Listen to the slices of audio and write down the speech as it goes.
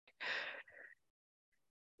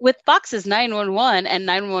With Fox's 911 and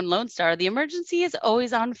 911 Lone Star, the emergency is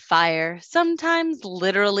always on fire, sometimes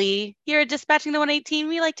literally. Here at Dispatching the 118,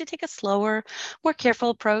 we like to take a slower, more careful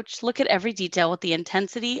approach, look at every detail with the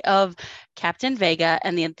intensity of Captain Vega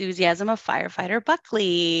and the enthusiasm of firefighter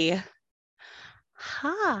Buckley.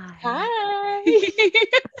 Hi. Hi.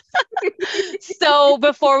 So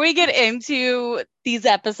before we get into these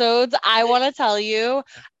episodes, I want to tell you,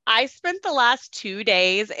 I spent the last 2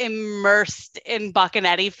 days immersed in Buck and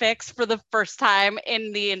Eddie fics for the first time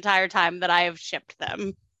in the entire time that I have shipped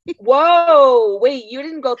them. Whoa, wait, you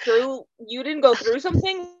didn't go through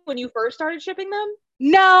something when you first started shipping them?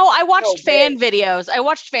 No, I Oh, watched fan bitch. videos. I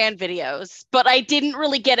watched fan videos, but I didn't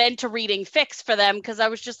really get into reading fics for them because I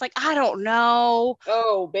was just like, I don't know.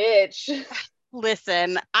 Oh, bitch.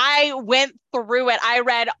 Listen, I went through it. I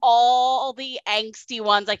read all the angsty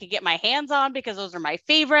ones I could get my hands on because those are my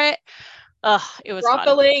favorite. Ugh, it was Drop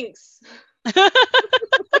the fun. links.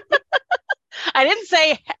 I didn't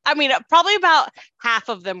say, I mean, probably about half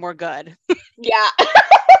of them were good. Yeah.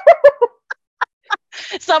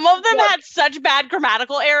 Some of them Yep. had such bad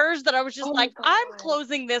grammatical errors that I was just Oh my like, I'm God.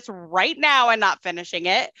 closing this right now and not finishing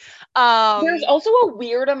it. There's also a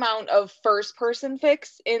weird amount of first person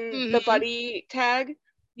fics in the Mhm. buddy tag.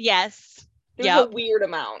 Yes. There's a Yep. weird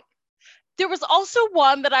amount. There was also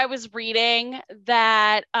one that I was reading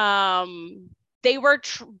that they were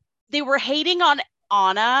they were hating on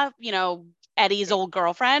Anna, Eddie's old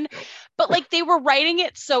girlfriend, but like they were writing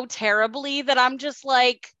it so terribly that I'm just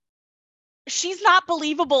like, she's not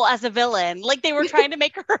believable as a villain. Like they were trying to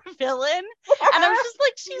make her a villain. And I was just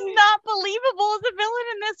like, she's not believable as a villain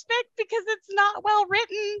in this fic because it's not well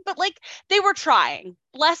written. But like they were trying.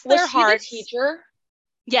 Bless Was their she the hearts. teacher?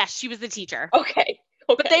 Yes, she was the teacher. Okay.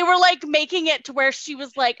 But they Okay. were like making it to where she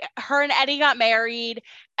was like, her and Eddie got married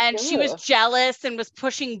and she was Ugh. jealous and was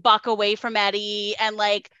pushing Buck away from Eddie and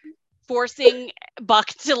like forcing Buck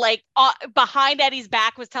to like behind Eddie's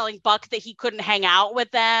back was telling Buck that he couldn't hang out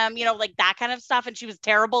with them, like that kind of stuff. And she was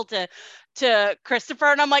terrible to Christopher.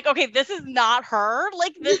 And I'm like, okay, this is not her.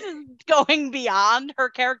 Like this is going beyond her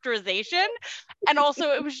characterization. And also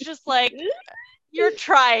it was just like, you're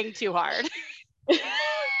trying too hard.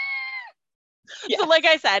 So like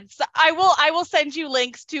Yes. I said, so I will send you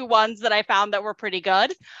links to ones that I found that were pretty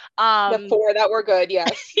good. The Um four that were good,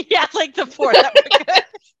 yes. yeah, like the four that were good.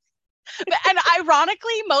 And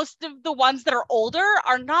ironically, most of the ones that are older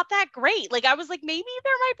are not that great. Like I was like, maybe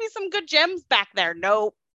there might be some good gems back there.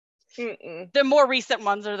 Nope. Mm-mm. The more recent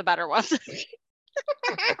ones are the better ones.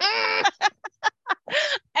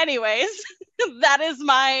 Anyways, that is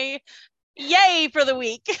my yay for the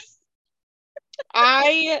week.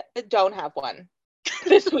 I don't have one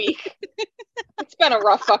this week. It's been a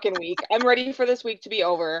rough fucking week. I'm ready for this week to be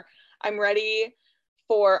over. I'm ready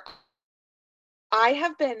for. I'm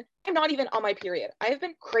not even on my period. I have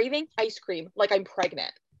been craving ice cream like I'm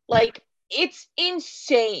pregnant. Like, it's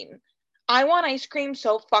insane. I want ice cream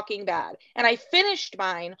so fucking bad. And I finished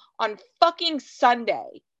mine on fucking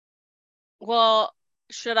Sunday. Well,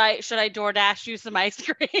 should I DoorDash you some ice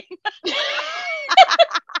cream?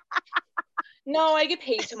 No, I get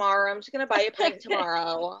paid tomorrow. I'm just gonna buy a pint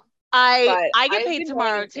tomorrow. I But I get I've paid been going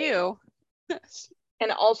tomorrow insane. too.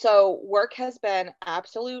 And also, work has been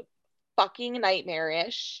absolute fucking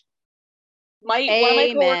nightmarish. My one of my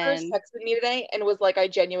coworkers Amen. texted me today and was like, I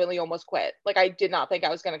genuinely almost quit. Like, I did not think I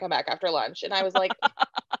was gonna come back after lunch. And I was like,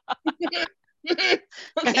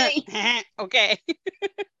 okay. Okay.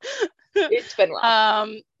 It's been rough.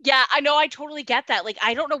 Yeah, I know, I totally get that. Like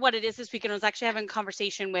I don't know what it is this weekend. I was actually having a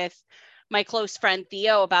conversation with my close friend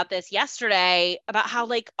Theo about this yesterday, about how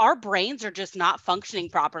like our brains are just not functioning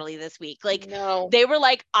properly this week. Like No. they were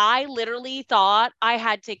like, I literally thought I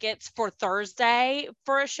had tickets for Thursday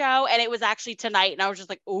for a show and it was actually tonight. And I was just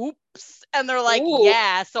like, oops. And they're like, Ooh,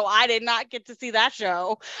 yeah, so I did not get to see that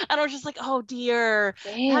show. And I was just like, oh dear,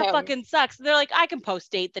 that damn. fucking sucks. They're like, I can post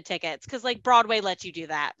date the tickets because like Broadway lets you do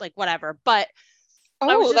that, like whatever. But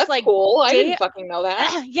I was Oh, just that's like, cool. I didn't damn, fucking know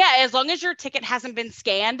that. yeah, as long as your ticket hasn't been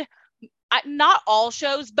scanned, not all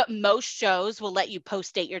shows, but most shows will let you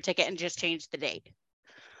post date your ticket and just change the date.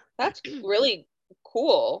 That's really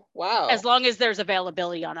cool. As Wow. long as there's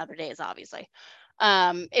availability on other days, obviously.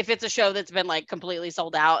 If it's a show that's been like completely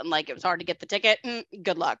sold out and like it was hard to get the ticket,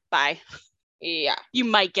 good luck. Bye. Yeah. You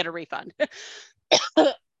might get a refund.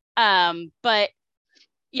 But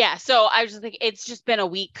yeah, so I was just like, it's just been a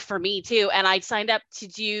week for me too. And I signed up to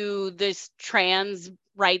do this trans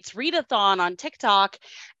rights readathon on TikTok.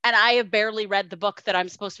 And I have barely read the book that I'm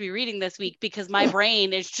supposed to be reading this week because my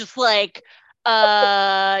brain is just like,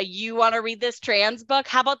 You want to read this trans book?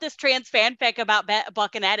 How about this trans fanfic about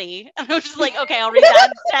Buck and Eddie? And I was just like, okay, I'll read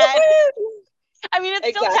that instead. I mean,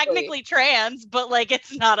 it's still technically trans, but like,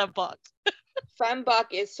 it's not a book. Femme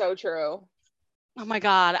Buck is so true. Oh my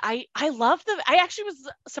God. I love I actually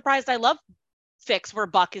was surprised. I love fics where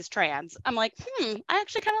Buck is trans. I'm like, I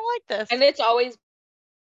actually kind of like this. And it's always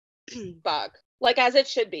Buck. Like, as it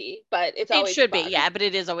should be, but it's always Buck. Be, yeah, but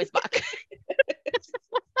it is always Buck.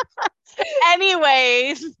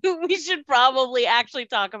 Anyways, we should probably actually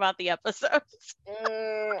talk about the episodes.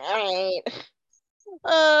 All right.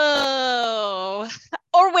 Oh.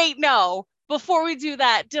 Or wait, no. Before we do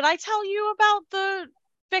that, did I tell you about the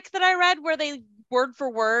fic that I read where they word for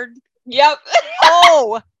word? Yep.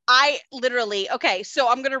 Oh, I literally, okay, so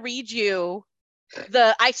I'm going to read you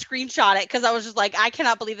I screenshot it because I was just like, I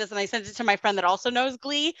cannot believe this. And I sent it to my friend that also knows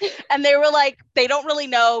Glee. And they were like, they don't really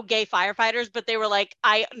know gay firefighters, but they were like,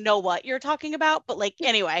 I know what you're talking about. But like,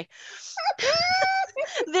 anyway,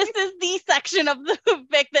 this is the section of the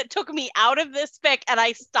fic that took me out of this fic and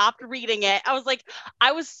I stopped reading it. I was like,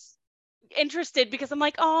 I was interested because I'm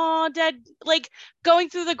like, oh, dead, like going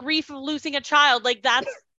through the grief of losing a child. Like that's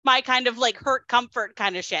my kind of like hurt comfort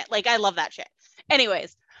kind of shit. Like I love that shit.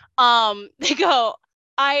 Anyways, they go,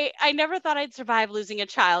 I never thought I'd survive losing a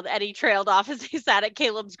child. Eddie trailed off as he sat at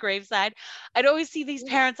Caleb's graveside. I'd always see these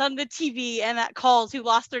parents on the TV and at calls who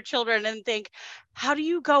lost their children and think, how do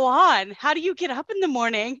you go on? How do you get up in the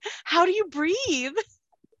morning? How do you breathe?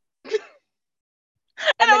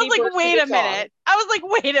 And I was like, wait a minute. I was like,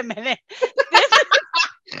 wait a minute. I was like,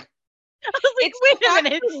 wait a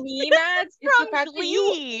minute. For me, Matt, it's the fact that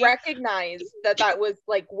you recognize that was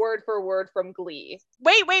like word for word from Glee.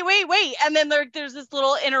 Wait. And then there's this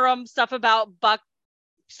little interim stuff about Buck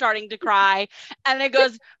starting to cry. And it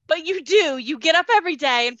goes, but you get up every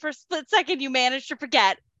day and for a split second you manage to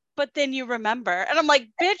forget, but then you remember. And I'm like,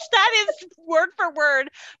 bitch, that is word for word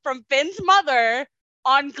from Finn's mother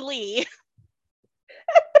on Glee.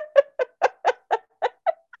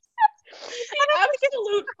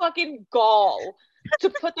 Absolute fucking gall to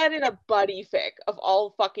put that in a buddy fic of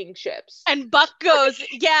all fucking ships. And Buck goes,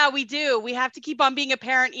 yeah, we do. We have to keep on being a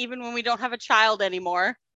parent even when we don't have a child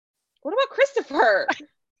anymore. What about Christopher?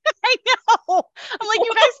 I know. I'm like,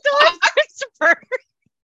 you guys still have Christopher.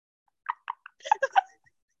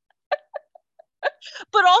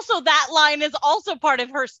 But also that line is also part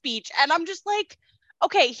of her speech. And I'm just like,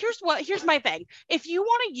 okay, here's my thing. If you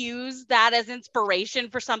want to use that as inspiration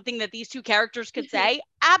for something that these two characters could say,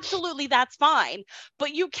 absolutely, that's fine.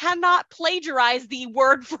 But you cannot plagiarize the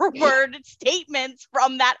word for word statements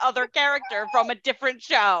from that other character from a different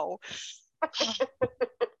show. This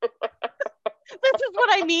is what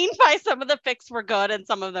I mean by some of the fics were good and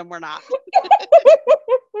some of them were not.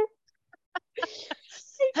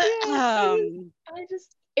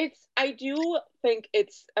 I do think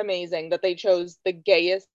it's amazing that they chose the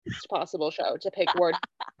gayest possible show to pick word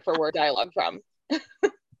for word dialogue from.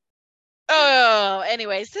 Oh,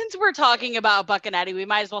 anyway, since we're talking about Buck and Eddie, we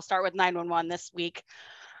might as well start with 911 this week.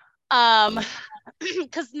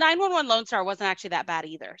 Because 911 Lone Star wasn't actually that bad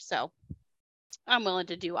either, so I'm willing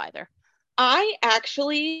to do either. I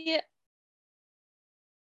actually,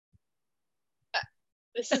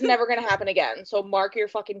 this is never going to happen again, so mark your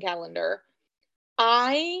fucking calendar.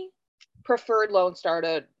 I preferred Lone Star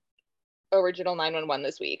to original 911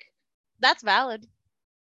 this week. That's valid.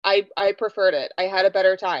 I preferred it. I had a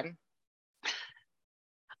better time.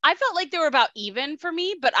 I felt like they were about even for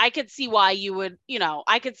me, but I could see why you would,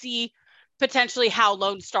 I could see potentially how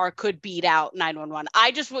Lone Star could beat out 911.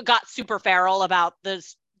 I just got super feral about the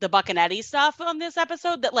Buck and Eddie stuff on this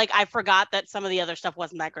episode that like I forgot that some of the other stuff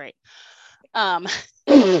wasn't that great.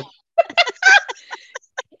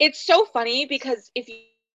 It's so funny because if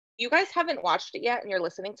you guys haven't watched it yet and you're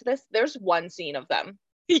listening to this, there's one scene of them.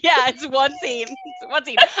 Yeah, it's one scene.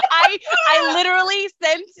 I literally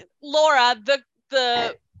sent Laura the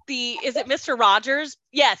is it Mr. Rogers?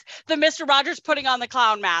 Yes, the Mr. Rogers putting on the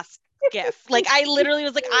clown mask gif. Like I literally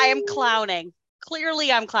was like, I am clowning.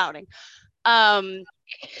 Clearly I'm clowning. But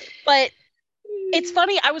it's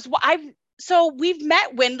funny. So we've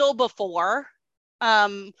met Wendell before.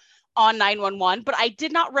 On 911, but I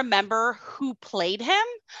did not remember who played him.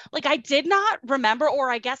 Like I did not remember, or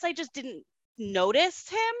I guess I just didn't notice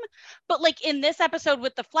him. But like in this episode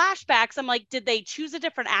with the flashbacks, I'm like, did they choose a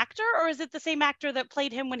different actor or is it the same actor that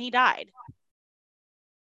played him when he died?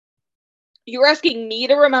 You're asking me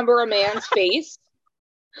to remember a man's face?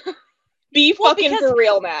 Be fucking for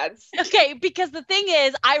real, Mads. Okay, because the thing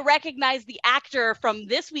is, I recognize the actor from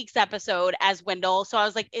this week's episode as Wendell. So I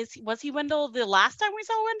was like, was he Wendell the last time we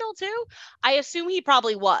saw Wendell too? I assume he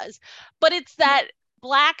probably was. But it's that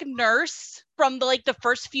black nurse from the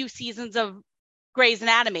first few seasons of Grey's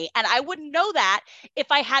Anatomy. And I wouldn't know that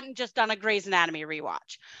if I hadn't just done a Grey's Anatomy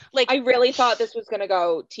rewatch. I really thought this was going to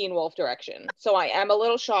go Teen Wolf direction. So I am a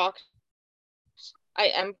little shocked.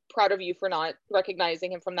 I am proud of you for not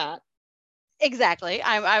recognizing him from that. Exactly.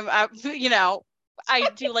 I'm I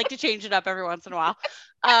do like to change it up every once in a while.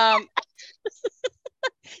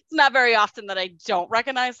 It's not very often that I don't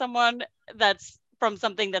recognize someone that's from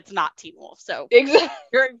something that's not Teen Wolf. So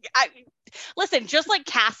exactly. Listen, just like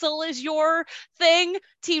Castle is your thing,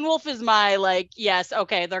 Teen Wolf is my yes,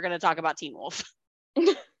 okay, they're going to talk about Teen Wolf.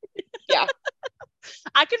 Yeah.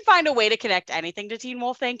 I can find a way to connect anything to Teen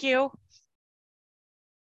Wolf, thank you.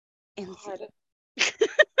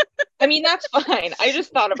 I mean, that's fine. I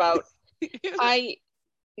just thought about I'm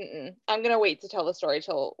gonna wait to tell the story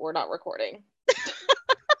till we're not recording.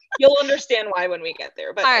 You'll understand why when we get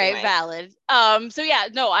there. But all anyway. right, valid. So yeah,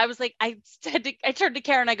 no, I was like, I turned to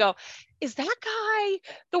Karen, I go, is that guy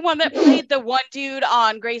the one that played the one dude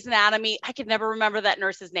on Grey's Anatomy? I could never remember that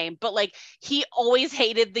nurse's name, but he always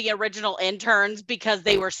hated the original interns because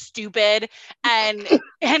they were stupid and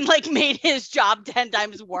made his job 10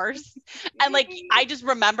 times worse. And I just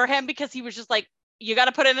remember him because he was just like, you got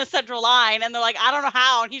to put in a central line. And they're like, I don't know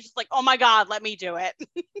how. And he's just like, oh my God, let me do it.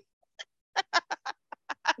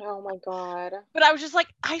 Oh my God. But I was just like,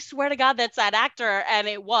 I swear to God, that's that actor. And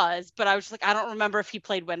it was, but I was just like, I don't remember if he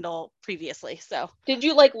played Wendell previously. So did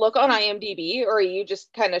you look on IMDb, or are you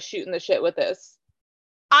just kind of shooting the shit with this?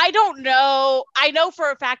 I don't know. I know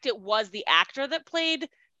for a fact it was the actor that played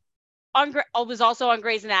was also on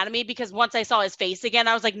Grey's Anatomy, because once I saw his face again,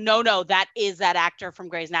 I was like, no, that is that actor from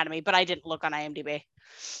Grey's Anatomy. But I didn't look on IMDb.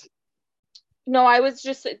 No, I was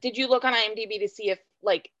just, did you look on IMDb to see if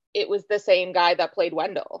it was the same guy that played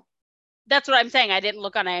Wendell? That's what I'm saying. I didn't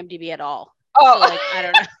look on IMDb at all. Oh, so, I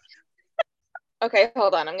don't know. Okay,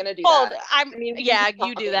 hold on. I'm gonna do that.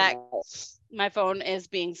 You do that. My phone is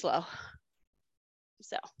being slow.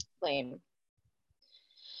 So lame.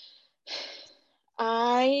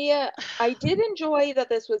 I did enjoy that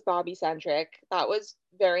this was Bobby centric. That was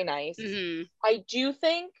very nice. Mm-hmm. I do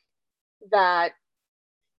think that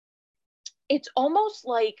it's almost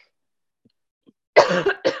like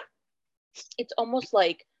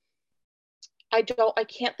I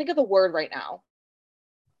can't think of the word right now,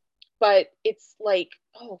 but it's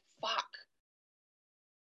oh fuck,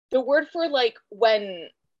 the word for when,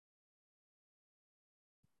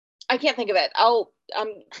 I can't think of it. I'll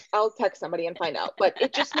text somebody and find out. But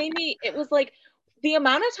it just made me, it was the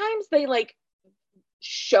amount of times they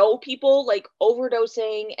show people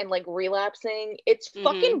overdosing and relapsing. It's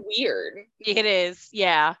fucking weird. It is.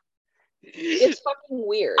 Yeah. It's fucking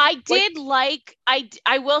weird. I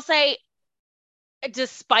will say,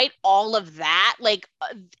 despite all of that,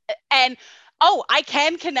 and I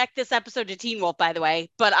can connect this episode to Teen Wolf, by the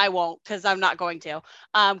way, but I won't, because I'm not going to,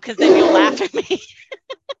 because then you'll laugh at me.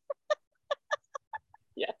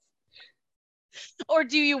 Yes. Or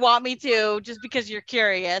do you want me to, just because you're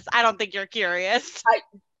curious? I don't think you're curious.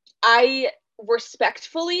 I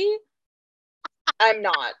respectfully, I'm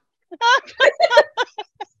not.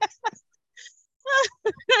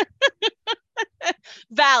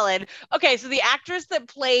 Valid. Okay, so the actress that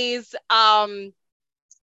plays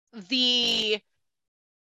the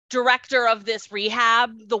director of this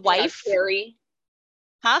rehab, the wife, Carrie.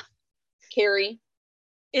 Huh? Carrie.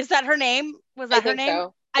 Is that her name? Was that her name?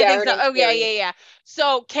 So. I think so. Oh, yeah.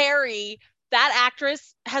 So Carrie, that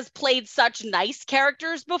actress, has played such nice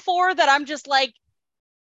characters before that I'm just like,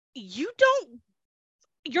 you're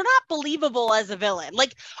not believable as a villain.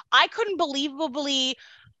 I couldn't believably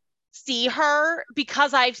see her,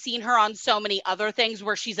 because I've seen her on so many other things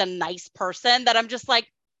where she's a nice person, that I'm just like,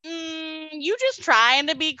 you just trying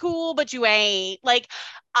to be cool, but you ain't.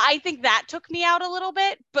 I think that took me out a little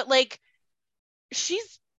bit, but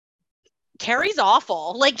Carrie's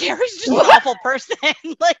awful. Carrie's just an awful person.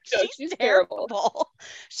 She's terrible.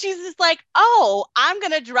 She's just oh, I'm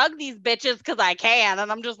gonna drug these bitches because I can,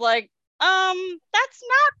 and I'm just like, that's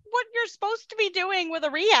not what you're supposed to be doing with a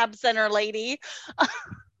rehab center, lady.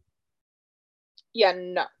 Yeah,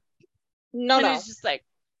 no. It's just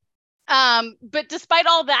but despite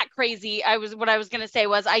all that crazy, what I was gonna say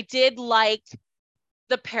was, I did like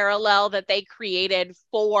the parallel that they created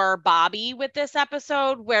for Bobby with this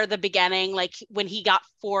episode, where the beginning, when he got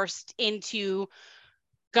forced into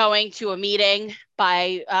going to a meeting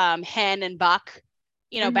by Hen and Buck,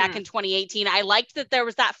 back in 2018. I liked that there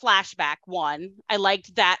was that flashback one. I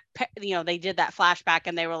liked that, they did that flashback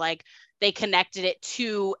and they were like, they connected it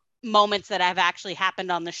to moments that have actually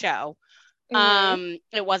happened on the show.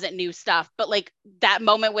 It wasn't new stuff, but like that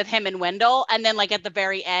moment with him and Wendell, and then like at the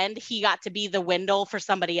very end, he got to be the Wendell for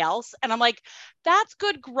somebody else. And I'm like, that's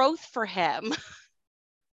good growth for him.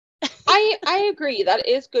 I agree. That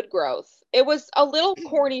is good growth. It was a little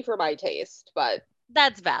corny for my taste, but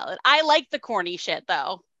that's valid. I like the corny shit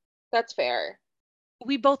though. That's fair.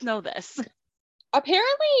 We both know this.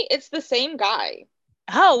 Apparently it's the same guy.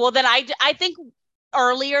 Oh, well then I think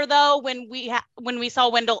earlier though, when we saw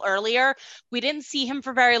Wendell earlier, we didn't see him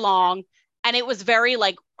for very long, and it was very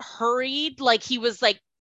like hurried. Like he was like,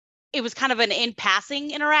 it was kind of an in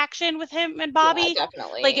passing interaction with him and Bobby. Yeah,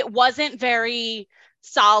 definitely. Like it wasn't very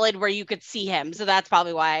solid where you could see him, so that's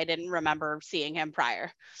probably why I didn't remember seeing him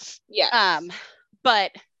prior. Yes.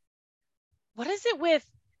 But what is it with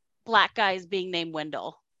black guys being named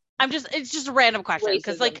Wendell? It's just a random question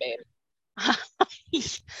because like,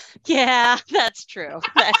 yeah, that's true.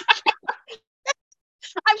 That's true.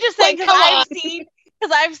 I'm just saying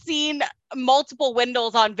because I've seen multiple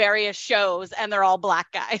Wendells on various shows and they're all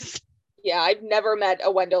black guys. Yeah, I've never met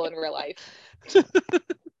a Wendell in real life.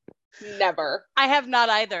 Never. I have not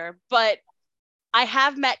either, but I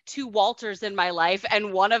have met two Walters in my life,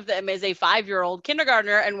 and one of them is a 5-year-old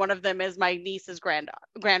kindergartner, and one of them is my niece's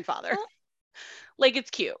grandfather. Like, it's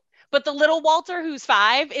cute. But the little Walter, who's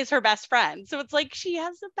 5, is her best friend. So it's like she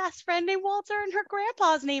has a best friend named Walter, and her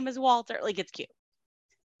grandpa's name is Walter. Like, it's cute.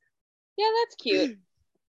 Yeah, that's cute.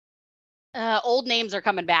 Old names are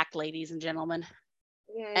coming back, ladies and gentlemen.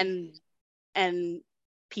 And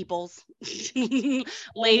peoples.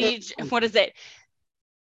 Ladies, what is it?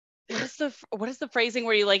 What is the phrasing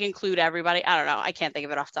where you like include everybody? I don't know. I can't think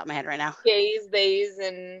of it off the top of my head right now. Gays, theys,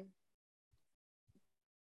 and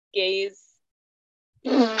gays.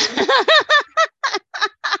 I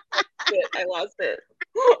lost it.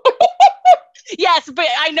 Yes, but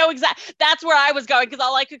I know exactly. That's where I was going because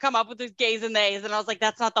all I could come up with is gays and theys, and I was like,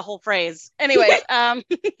 that's not the whole phrase. Anyways,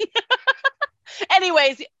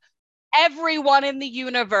 anyways, everyone in the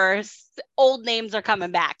universe, old names are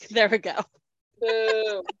coming back. There we go.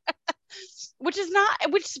 Boo. Which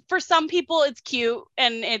for some people it's cute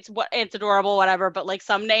and it's adorable, whatever. But like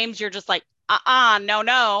some names, you're just like,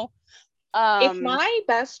 no. If my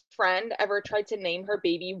best friend ever tried to name her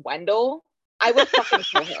baby Wendell, I would fucking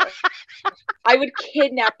kill her. I would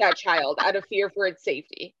kidnap that child out of fear for its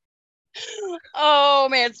safety. Oh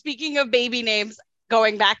man, speaking of baby names,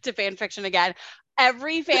 going back to fan fiction again,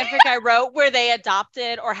 every fanfic I wrote where they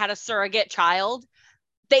adopted or had a surrogate child,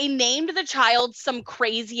 they named the child some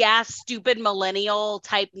crazy ass stupid millennial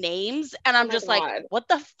type names, and I'm just God. Like, what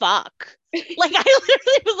the fuck? Like I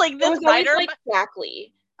literally was like, this writer like,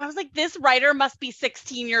 exactly. I was like, this writer must be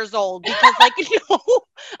 16 years old because like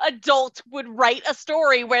adult would write a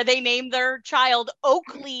story where they name their child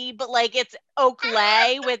Oakley, but like it's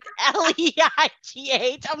Oakley with Leigh.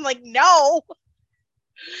 I'm like, no.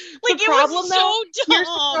 Like the problem, was so dumb. Here's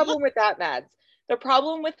the problem with that, Mads. The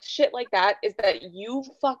problem with shit like that is that you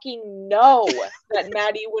fucking know that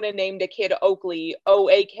Maddie would have named a kid Oakley,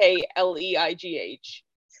 Oakleigh.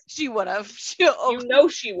 She would have. You know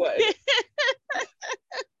she would.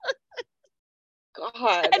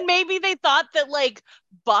 God. And maybe they thought that like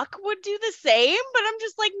Buck would do the same, but I'm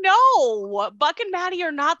just like, no, Buck and Maddie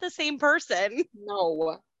are not the same person.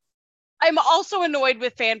 No. I'm also annoyed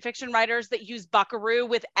with fan fiction writers that use Buckaroo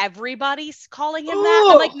with everybody calling him that.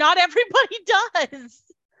 I'm like, not everybody does.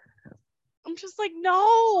 I'm just like,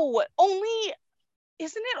 no.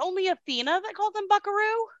 Isn't it only Athena that calls him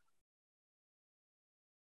Buckaroo?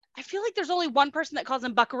 I feel like there's only one person that calls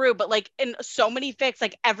him Buckaroo, but like in so many fics,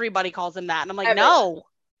 like everybody calls him that. And I'm like, no,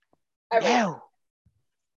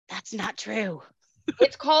 that's not true.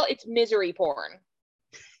 It's misery porn.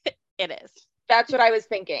 It is. That's what I was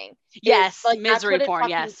thinking. Yes, like, misery porn.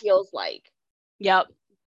 Yes, feels like. Yep.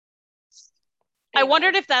 Anyway. I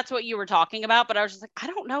wondered if that's what you were talking about, but I was just like, I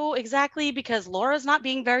don't know exactly because Laura's not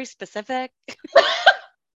being very specific.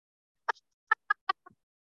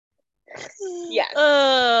 Yes.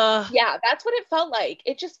 Yeah, that's what it felt like.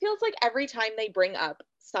 It just feels like every time they bring up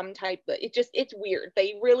some type of it's weird.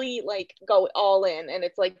 They really like go all in, and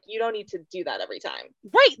it's like you don't need to do that every time.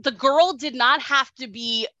 Right. The girl did not have to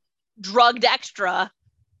be drugged extra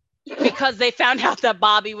because they found out that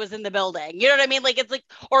Bobby was in the building. You know what I mean? Like it's like,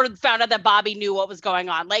 or found out that Bobby knew what was going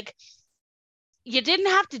on. Like you didn't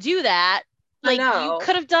have to do that. Like you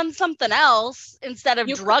could have done something else instead of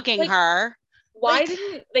drugging her. Why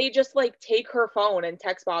didn't they just like take her phone and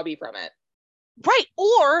text Bobby from it? Right.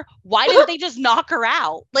 Or why didn't they just knock her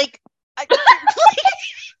out? Like, I'm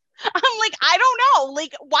like, I don't know.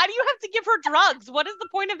 Like, why do you have to give her drugs? What is the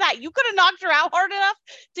point of that? You could have knocked her out hard enough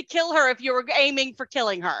to kill her if you were aiming for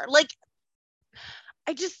killing her. Like,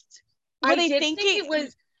 I did think it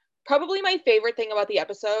was probably my favorite thing about the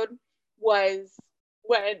episode was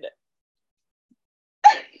when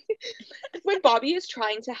when Bobby is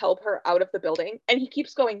trying to help her out of the building and he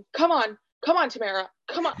keeps going, come on, Tamara,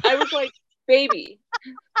 come on. I was like, baby,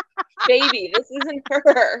 this isn't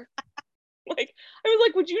her. Like, I was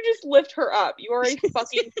like, would you just lift her up? You are a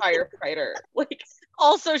fucking firefighter. Like,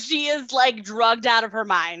 also, she is like drugged out of her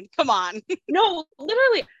mind. Come on. No,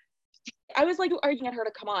 literally. I was like arguing at her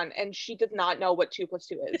to come on, and she did not know what 2 +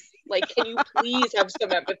 2 is. Like, can you please have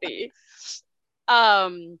some empathy?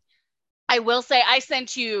 I will say I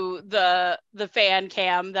sent you the fan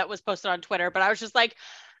cam that was posted on Twitter, but I was just like,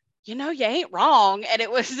 you ain't wrong. And it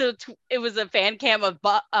was a fan cam of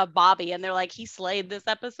Bobby, and they're like, he slayed this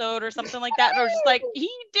episode or something like that. And I was just like, he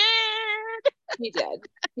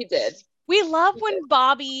did. We love when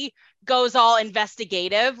Bobby goes all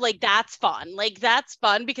investigative. Like, that's fun. Like, that's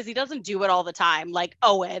fun because he doesn't do it all the time. Like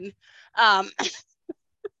Owen. Yeah.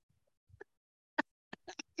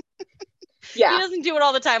 He doesn't do it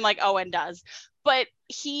all the time like Owen does. But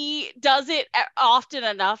he does it often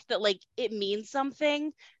enough that, like, it means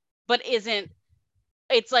something, but isn't.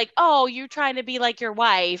 It's like, oh, you're trying to be like your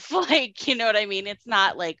wife. Like, you know what I mean? It's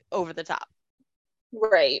not, like, over the top.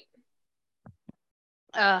 Right.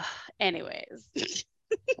 Anyways.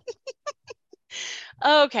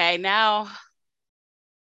 Okay, now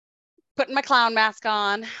putting my clown mask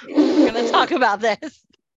on. We're going to talk about this.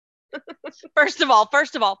 First of all,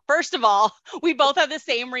 we both have the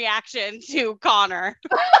same reaction to Connor.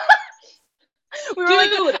 We were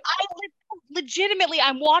Dude. like, legitimately,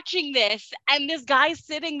 I'm watching this, and this guy's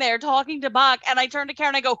sitting there talking to Buck, and I turn to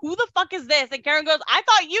Karen and I go, who the fuck is this? And Karen goes, I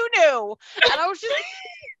thought you knew. And I was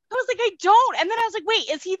like, I don't. And then I was like, wait,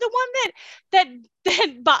 is he the one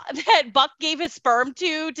that Buck gave his sperm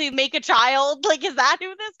to make a child? Like, is that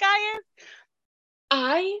who this guy is?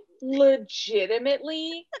 I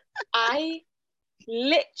literally,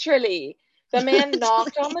 the man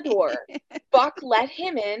knocked on the door. Buck let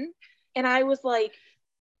him in, and I was like,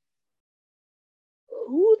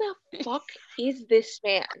 who the fuck is this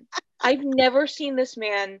man? I've never seen this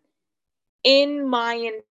man in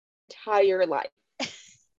my entire life.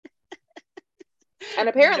 And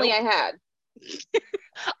apparently I had.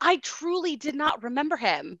 I truly did not remember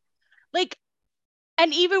him. Like,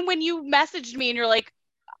 and even when you messaged me and you're like,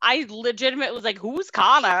 I legitimately was like, who's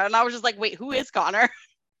Connor? And I was just like, wait, who is Connor?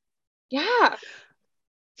 Yeah.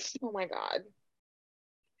 Oh my God.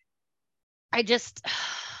 It's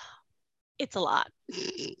a lot.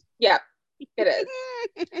 Yeah, it is.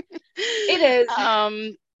 It is.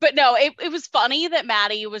 But no, it was funny that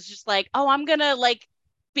Maddie was just like, oh, I'm gonna like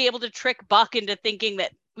be able to trick Buck into thinking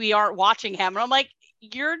that we aren't watching him. And I'm like,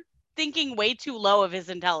 you're thinking way too low of his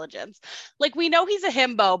intelligence. Like, we know he's a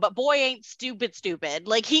himbo, but boy ain't stupid.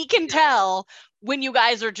 Like, he can tell when you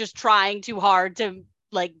guys are just trying too hard to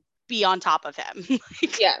like be on top of him.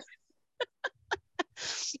 Yes.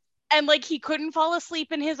 And like, he couldn't fall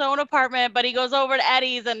asleep in his own apartment, but he goes over to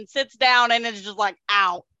Eddie's and sits down and is just like,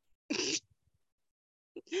 ow.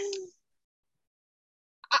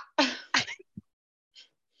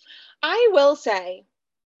 I will say,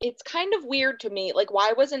 it's kind of weird to me. Like,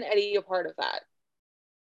 why wasn't Eddie a part of that?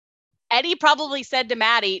 Eddie probably said to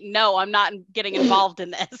Maddie, no, I'm not getting involved in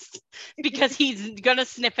this because he's going to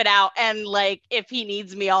sniff it out. And like, if he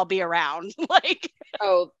needs me, I'll be around. Like,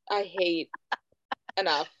 oh, I hate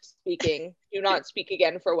enough speaking. Do not speak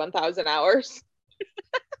again for 1,000 hours.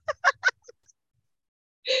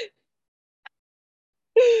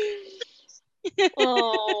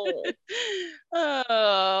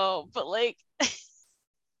 But like,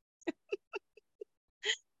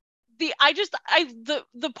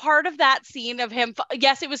 the part of that scene of him,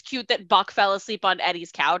 yes, it was cute that Buck fell asleep on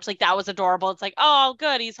Eddie's couch. Like, that was adorable. It's like, oh,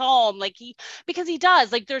 good, he's home. Like, because he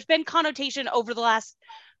does. Like, there's been connotation over the last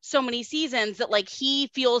so many seasons that like he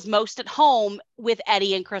feels most at home with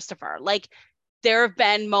Eddie and Christopher. Like, there have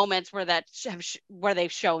been moments where where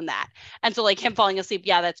they've shown that. And so like him falling asleep,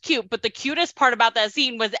 yeah, that's cute. But the cutest part about that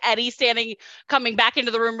scene was Eddie coming back into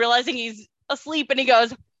the room, realizing he's asleep, and he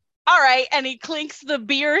goes, all right, and he clinks the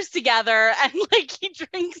beers together and like he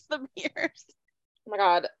drinks the beers. Oh my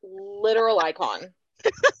God, literal icon.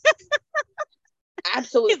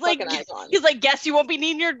 Absolute fucking icon. He's like, I guess you won't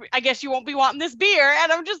be wanting this beer.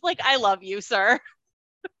 And I'm just like, I love you, sir.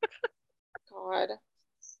 God.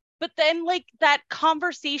 But then like that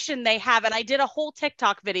conversation they have, and I did a whole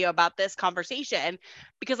TikTok video about this conversation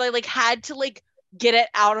because I like had to like get it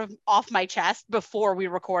off my chest before we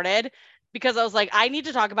recorded, because I was like, I need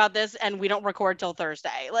to talk about this and we don't record till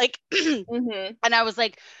Thursday. Like, Mm-hmm. and I was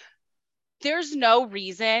like, there's no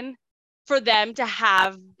reason for them to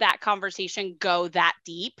have that conversation go that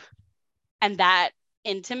deep and that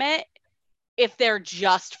intimate if they're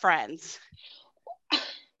just friends.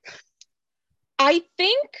 I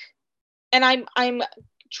think, and I'm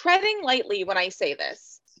treading lightly when I say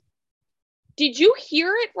this. Did you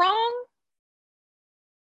hear it wrong?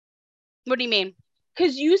 What do you mean?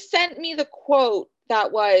 Because you sent me the quote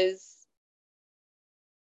that was,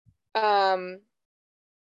 um,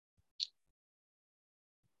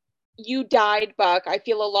 you died, Buck. I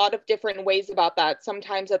feel a lot of different ways about that,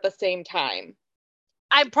 sometimes at the same time.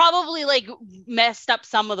 I probably like messed up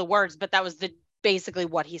some of the words, but that was basically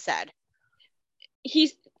what he said.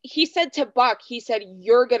 He said to Buck, he said,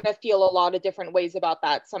 you're gonna feel a lot of different ways about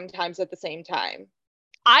that, sometimes at the same time.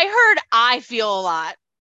 I heard I feel a lot.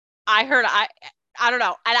 I heard I don't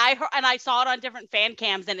know. And I saw it on different fan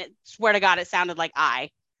cams, and it, swear to God, it sounded like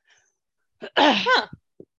I. Huh.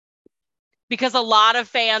 Because a lot of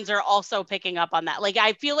fans are also picking up on that. Like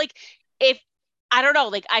I feel like if I don't know,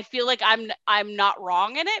 like I feel like I'm not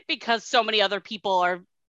wrong in it because so many other people are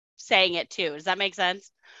saying it too. Does that make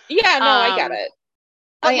sense? Yeah, no, I get it.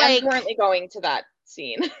 I But am like currently going to that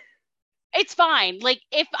scene. it's fine. Like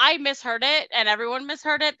if I misheard it and everyone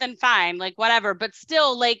misheard it, then fine, like whatever. But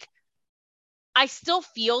still, like I still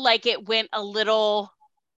feel like it went a little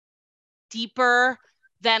deeper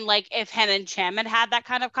than like if Hen and Chim had that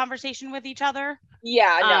kind of conversation with each other.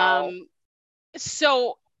 Yeah, no.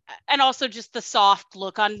 So, and also just the soft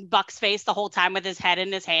look on Buck's face the whole time with his head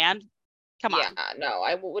in his hand. Come Yeah, on. no,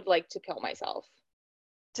 I would like to kill myself.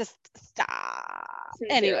 Just stop.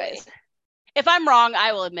 Sincerely. Anyways, if I'm wrong,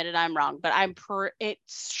 I will admit it, I'm wrong, but it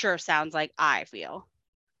sure sounds like I feel.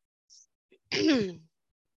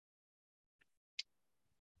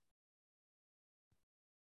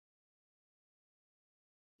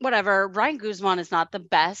 Whatever. Ryan Guzman is not the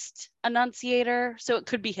best enunciator, so it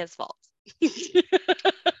could be his fault.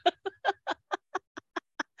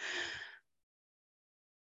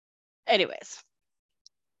 Anyways.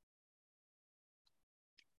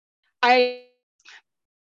 I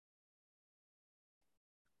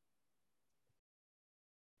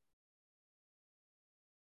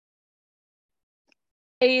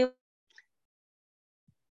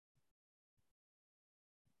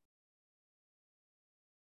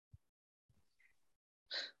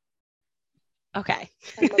Okay.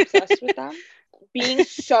 I'm obsessed with them. Being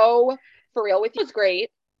so for real with you is great.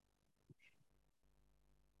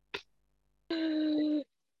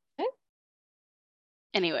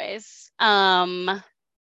 Anyways,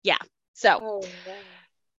 yeah. So, Oh no.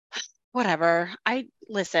 whatever. I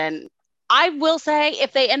listen. I will say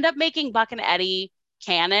if they end up making Buck and Eddie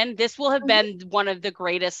canon, this will have Mhm. been one of the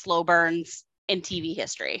greatest slow burns in TV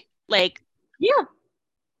history. Like, Yeah,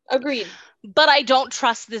 agreed. but I don't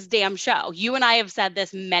trust this damn show. You and I have said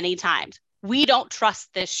this many times. We don't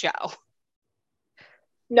trust this show.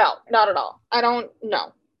 No, not at all. I don't.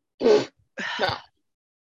 No. No.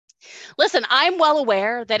 Listen, I'm well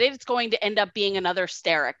aware that it's going to end up being another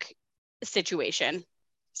Steric situation.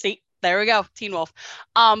 See, there we go, Teen Wolf.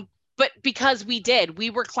 But because we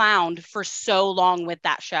were clowned for so long with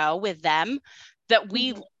that show with them that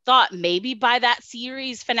we thought maybe by that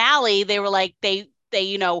series finale they were like they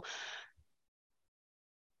they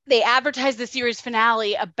advertised the series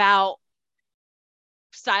finale about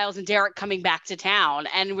Styles and Derek coming back to town,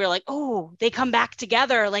 and we're like, oh, they come back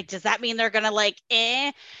together. Like, does that mean they're gonna like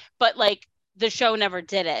But like the show never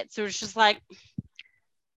did it, so it's just like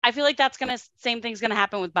I feel like same thing's gonna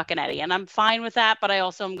happen with Buck and Eddie, and I'm fine with that. But I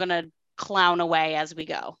also am gonna clown away as we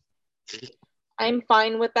go. I'm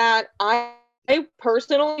fine with that. I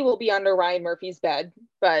personally will be under Ryan Murphy's bed,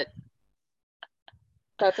 but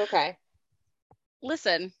that's okay.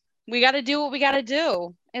 Listen, we got to do what we got to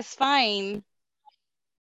do. It's fine.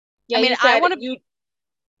 Yeah, I mean, he I said want to. you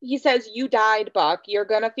he says you died, Buck. You're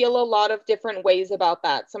going to feel a lot of different ways about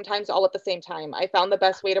that, sometimes all at the same time. I found the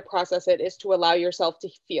best way to process it is to allow yourself to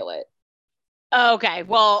feel it. Okay,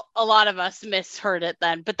 well, a lot of us misheard it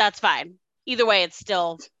then, but that's fine. Either way, it's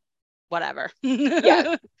still whatever.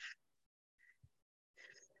 Yes.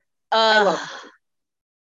 I love him.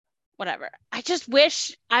 Whatever.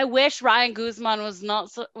 I wish Ryan Guzman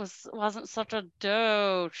wasn't such a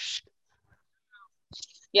douche.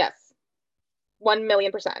 Yes.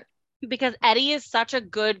 1,000,000%. Because Eddie is such a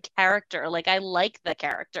good character. Like I like the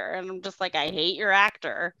character, and I'm just like I hate your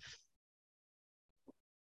actor.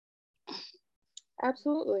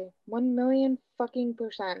 Absolutely. 1,000,000 fucking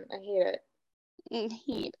percent. I hate it.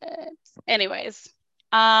 Hate it. Anyways,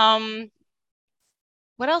 what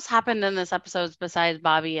else happened in this episode besides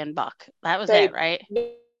Bobby and Buck? That was it, Babe, right?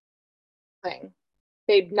 nothing.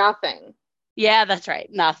 Babe, nothing. Yeah, that's right.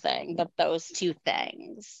 Nothing but those two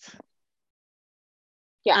things.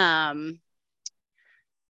 Yeah.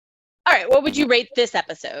 All right, what would you rate this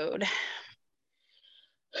episode?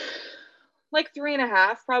 Like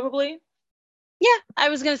 3.5, probably. Yeah, I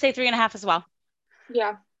was gonna say 3.5 as well.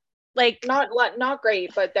 Yeah. Like, not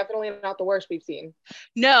great, but definitely not the worst we've seen.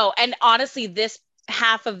 no, and honestly, this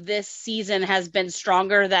half of this season has been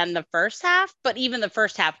stronger than the first half, but even the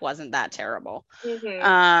first half wasn't that terrible.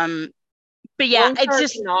 But yeah, Lone it's Star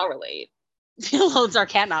just cannot relate. Lone Star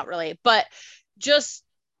cannot relate, but just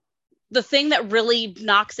the thing that really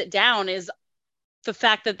knocks it down is the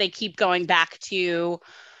fact that they keep going back to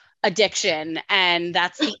addiction, and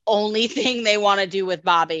that's the only thing they want to do with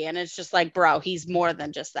Bobby, and it's just like, bro, he's more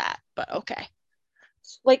than just that. But okay.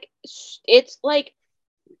 Like, it's like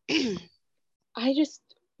I just,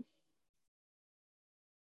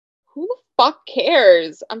 who the fuck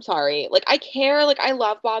cares? I'm sorry. Like, I care, like, I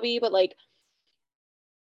love Bobby, but like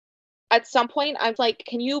at some point I'm like,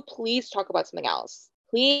 can you please talk about something else?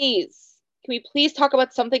 Please. Can we please talk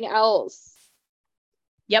about something else?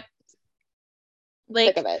 Yep. I'm Like,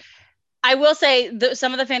 sick of it. I will say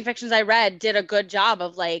some of the fan fictions I read did a good job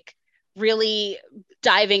of like really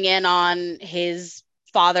diving in on his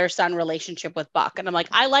father-son relationship with Buck. And I'm like,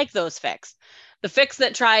 I like those fics. The fics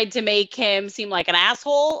that tried to make him seem like an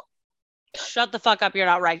asshole, shut the fuck up. You're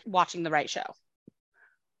not right watching the right show.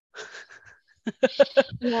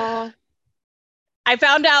 Yeah. I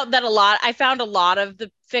found a lot of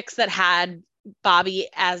the fics that had Bobby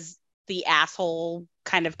as the asshole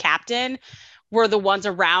kind of captain were the ones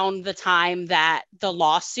around the time that the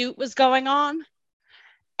lawsuit was going on.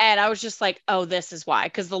 And I was just like, oh, this is why,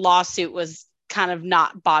 because the lawsuit was kind of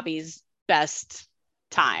not Bobby's best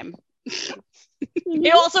time.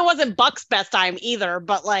 It also wasn't Buck's best time either,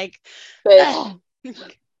 but like, But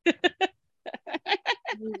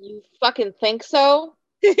you fucking think so?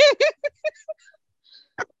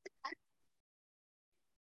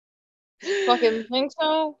 Fucking think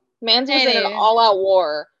so? Mans was in an anyway. all-out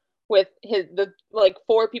war with the like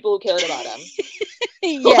 4 people who cared about him.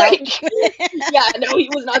 Yeah. Like, yeah, no, he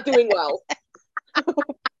was not doing well.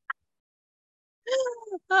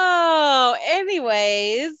 Oh,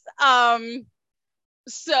 anyways,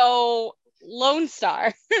 so Lone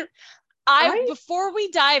Star. Before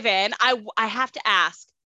we dive in, I have to ask.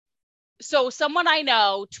 So someone I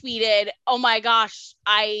know tweeted, "Oh my gosh,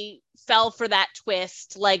 I fell for that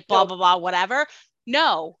twist, like blah blah blah, whatever."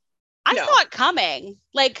 No. I saw it coming.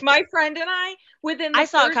 Like, my friend and I, I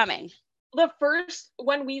saw it coming. The first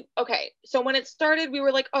so when it started, we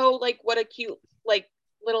were like, oh, like what a cute like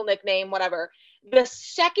little nickname, whatever. The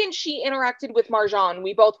second she interacted with Marjan,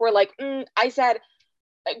 we both were like, I said,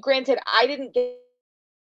 granted, I didn't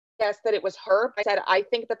guess that it was her. I said, I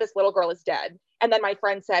think that this little girl is dead. And then my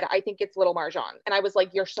friend said, I think it's little Marjan. And I was like,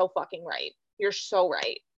 you're so fucking right. You're so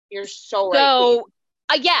right. You're so right. So,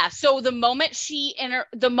 yeah. So the moment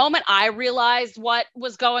the moment I realized what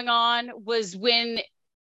was going on was when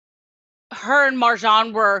her and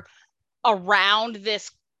Marjan were around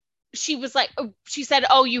this. She was like, she said,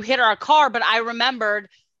 "Oh, you hit our car," but I remembered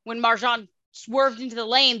when Marjan swerved into the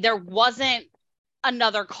lane, there wasn't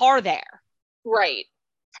another car there. Right.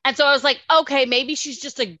 And so I was like, okay, maybe she's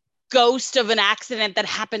just a ghost of an accident that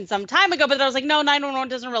happened some time ago. But I was like, no, 911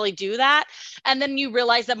 doesn't really do that. And then you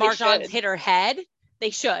realize that Marjan's hit her head. They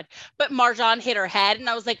should. But Marjan hit her head. And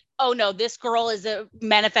I was like, oh no, this girl is a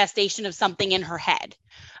manifestation of something in her head.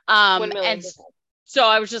 And so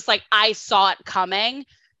I was just like, I saw it coming,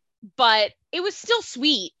 but it was still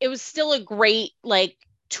sweet. It was still a great like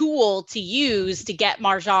tool to use to get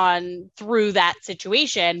Marjan through that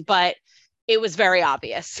situation. But it was very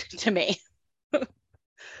obvious to me.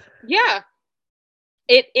 Yeah.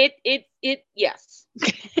 Yes.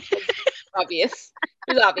 Obvious.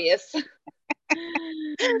 It was obvious.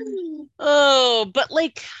 Oh, but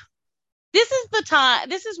like, this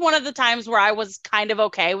is one of the times where I was kind of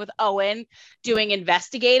okay with Owen doing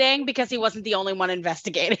investigating because he wasn't the only one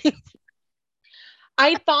investigating.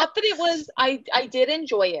 I thought that it was, I did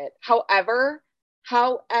enjoy it. However,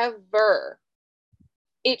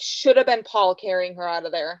 it should have been Paul carrying her out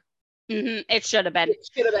of there. Mm-hmm. It should have been. It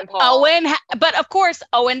should have been Paul. But of course,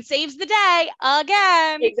 Owen saves the day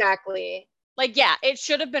again. Exactly. Like, yeah, it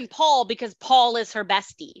should have been Paul because Paul is her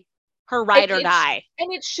bestie, her ride or die.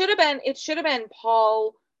 And it should have been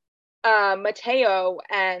Paul, Mateo,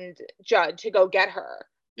 and Judd to go get her.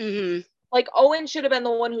 Mm-hmm. Like, Owen should have been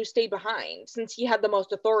the one who stayed behind since he had the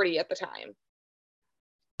most authority at the time.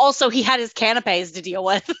 Also, he had his canapes to deal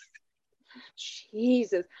with.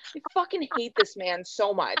 Jesus. I fucking hate this man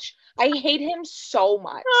so much. I hate him so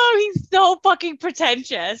much. Oh, he's so fucking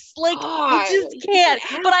pretentious. Like, I just can't.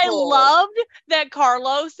 But I loved that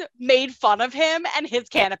Carlos made fun of him and his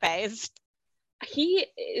canapes. He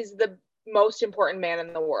is the most important man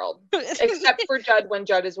in the world, except for Judd when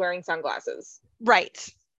Judd is wearing sunglasses. Right.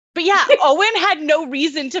 But yeah, Owen had no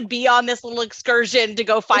reason to be on this little excursion to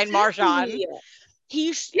go find Marjan. He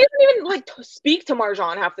doesn't even like speak to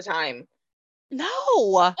Marjan half the time. No.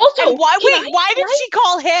 Also, and why did she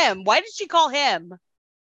call him? Why did she call him?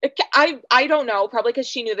 I don't know. Probably because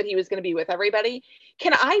she knew that he was going to be with everybody.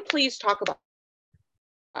 Can I please talk about?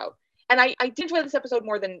 And I did enjoy this episode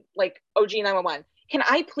more than like OG 911. Can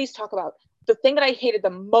I please talk about the thing that I hated the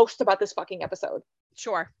most about this fucking episode?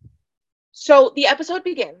 Sure. So the episode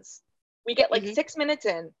begins. We get like 6 minutes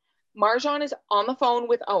in. Marjan is on the phone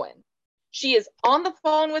with Owen. She is on the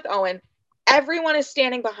phone with Owen. Everyone is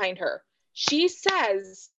standing behind her. She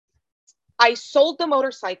says, I sold the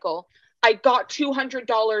motorcycle. I got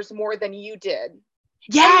 $200 more than you did.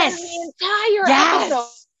 Yes. And the entire episode.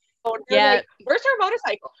 Yeah. Like, where's her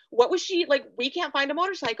motorcycle? What was she like? We can't find a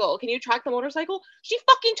motorcycle. Can you track the motorcycle? She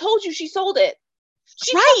fucking told you she sold it.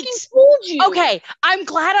 She fucking told you. Okay, I'm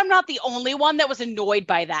glad I'm not the only one that was annoyed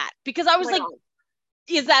by that, because I was like,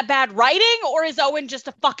 is that bad writing or is Owen just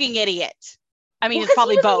a fucking idiot? I mean, it's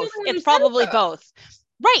probably both. It's probably both.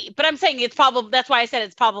 Right, but I'm saying it's probably, that's why I said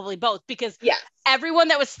it's probably both, because everyone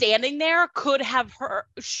that was standing there should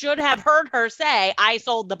have heard her say, I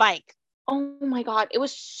sold the bike. Oh my God. It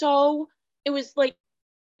was like,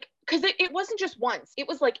 because it wasn't just once. It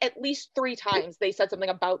was like at least 3 times they said something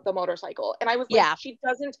about the motorcycle. And I was like, she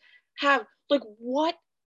doesn't have, like, what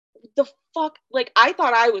the fuck? Like, I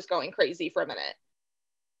thought I was going crazy for a minute.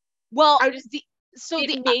 Well,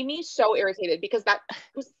 it made me so irritated because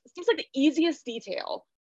seems like the easiest detail.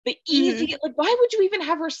 The easy, like, why would you even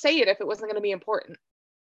have her say it if it wasn't going to be important?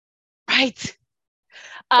 Right.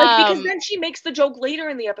 Like, because then she makes the joke later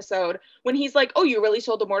in the episode when he's like, oh, you really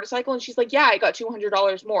sold the motorcycle? And she's like, yeah, I got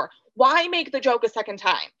 $200 more. Why make the joke a second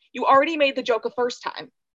time? You already made the joke a first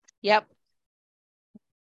time. Yep.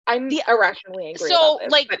 I'm irrationally angry about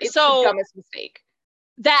this, but it's the dumbest mistake.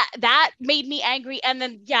 That made me angry. And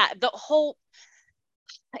then, it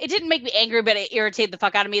didn't make me angry, but it irritated the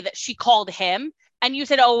fuck out of me that she called him. And you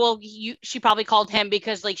said, oh, well, she probably called him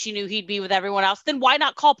because, like, she knew he'd be with everyone else. Then why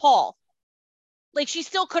not call Paul? Like, she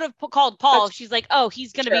still could have called Paul. She's like, oh,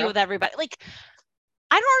 he's going to be with everybody. Like,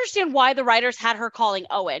 I don't understand why the writers had her calling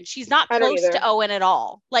Owen. She's not close to Owen at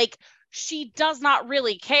all. Like, she does not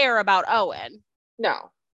really care about Owen.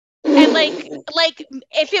 No. And like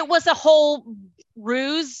if it was a whole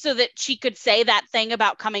ruse so that she could say that thing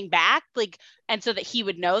about coming back, like, and so that he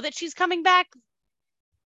would know that she's coming back,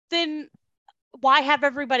 then why have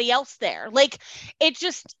everybody else there? Like, it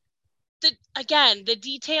just, the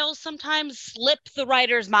details sometimes slip the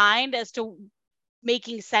writer's mind as to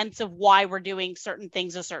making sense of why we're doing certain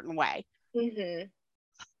things a certain way. Mm-hmm.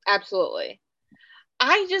 Absolutely.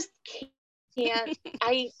 I just can't.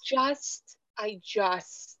 I just,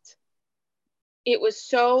 it was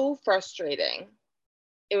so frustrating.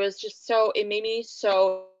 It was just it made me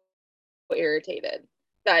so irritated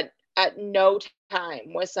that at no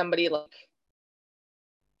time was somebody like,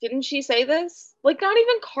 didn't she say this? Like, not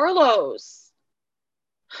even Carlos.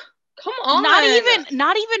 Come on.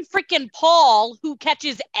 Not even freaking Paul, who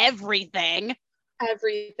catches everything.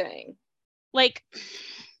 Everything. Like,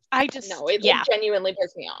 I just... No, it genuinely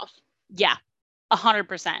pissed me off. Yeah,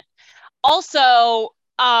 100%. Also,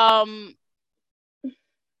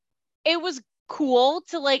 it was cool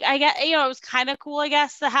to, like, I guess, it was kind of cool, I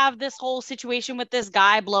guess, to have this whole situation with this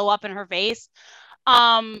guy blow up in her face.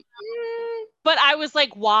 But I was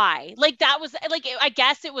like, why? Like, that was, like, I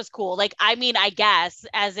guess it was cool. Like, I mean, I guess,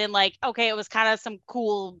 as in, like, okay, it was kind of some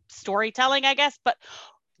cool storytelling, I guess, but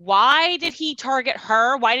why did he target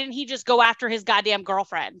her? Why didn't he just go after his goddamn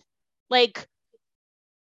girlfriend? Like,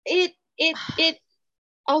 it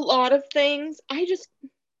a lot of things. I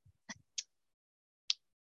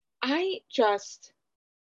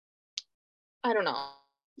don't know.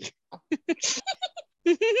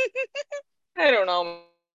 I don't know, man.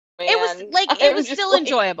 It was like, it was still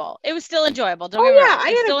enjoyable. It was still enjoyable. Don't get me wrong. I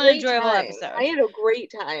had still an enjoyable episode. I had a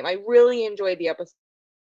great time. I really enjoyed the episode.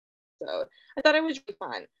 I thought it was really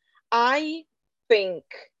fun. I think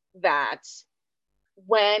that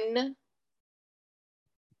when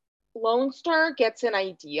Lone Star gets an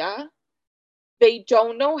idea, they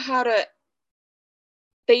don't know how to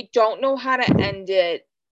end it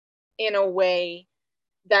in a way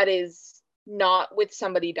that is not with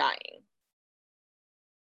somebody dying.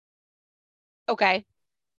 Okay.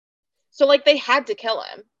 So, like, they had to kill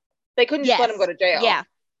him. They couldn't just let him go to jail. Yeah.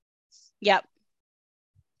 Yep.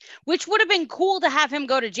 Which would have been cool to have him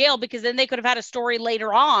go to jail, because then they could have had a story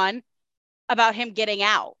later on about him getting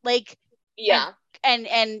out. Like, yeah.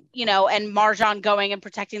 And you know, and Marjan going and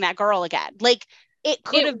protecting that girl again. Like, it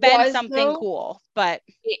could have been something cool, but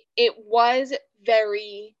it was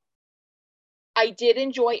very, I did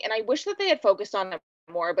enjoy, and I wish that they had focused on it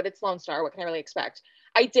more, but it's Lone Star. What can I really expect?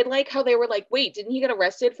 I did like how they were like, wait, didn't he get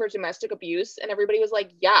arrested for domestic abuse? And everybody was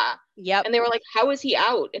like, yeah. Yep. And they were like, how is he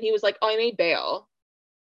out? And he was like, oh, I made bail.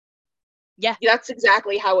 Yeah. That's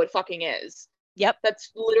exactly how it fucking is. Yep.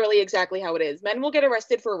 That's literally exactly how it is. Men will get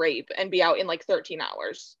arrested for rape and be out in like 13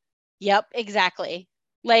 hours. Yep, exactly.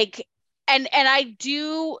 Like, and I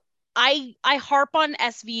harp on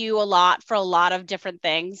SVU a lot for a lot of different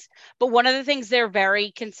things, but one of the things they're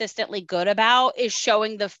very consistently good about is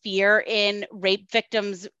showing the fear in rape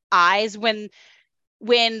victims' eyes when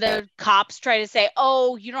the cops try to say,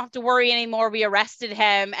 "Oh, you don't have to worry anymore, we arrested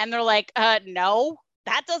him." And they're like, no,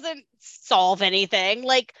 that doesn't solve anything."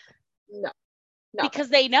 Like, no. Because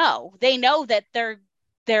they know that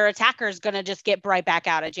their attacker is going to just get right back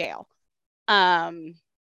out of jail.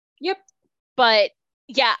 Yep. But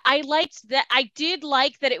yeah, I liked that. I did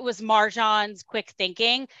like that it was Marjan's quick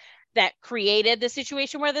thinking that created the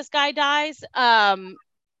situation where this guy dies. I'm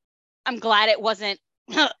glad it wasn't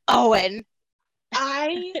Owen.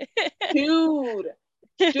 Dude.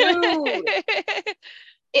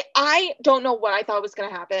 I don't know what I thought was going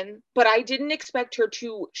to happen, but I didn't expect her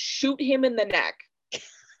to shoot him in the neck.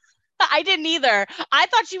 I didn't either. I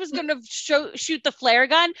thought she was going to shoot the flare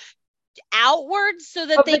gun outwards so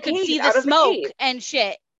that they could see the smoke and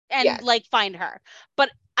shit and like find her.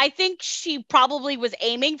 But I think she probably was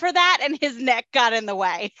aiming for that and his neck got in the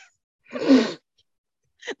way.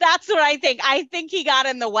 That's what I think. I think he got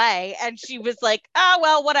in the way and she was like, oh,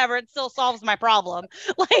 well, whatever. It still solves my problem.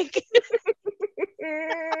 Like,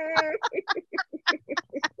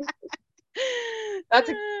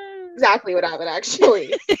 that's exactly what happened,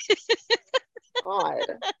 actually. God.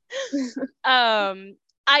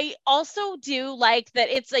 I also do like that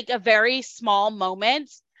it's like a very small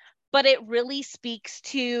moment, but it really speaks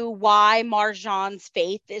to why Marjan's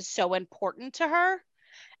faith is so important to her.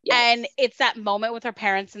 Yes. And it's that moment with her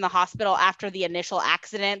parents in the hospital after the initial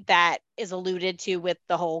accident that is alluded to with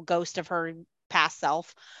the whole ghost of her past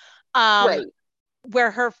self. Right.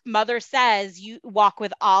 Where her mother says, "You walk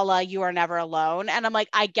with Allah, you are never alone." And I'm like,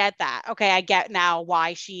 I get that. Okay, I get now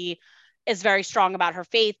why she is very strong about her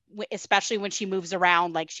faith, especially when she moves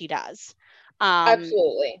around like she does.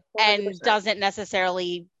 Absolutely. 100%. And doesn't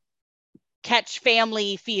necessarily catch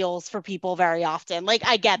family feels for people very often. Like,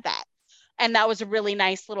 I get that. And that was a really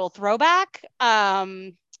nice little throwback.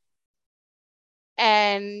 And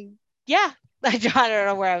yeah, I don't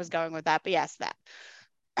know where I was going with that, but yes, that.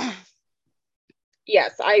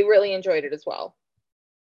 Yes, I really enjoyed it as well.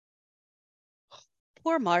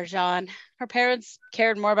 Poor Marjan. Her parents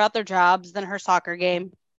cared more about their jobs than her soccer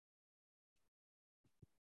game.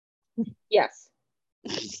 Yes.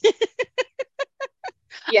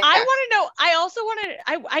 Yeah. I want to know. I also want to.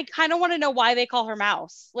 I kind of want to know why they call her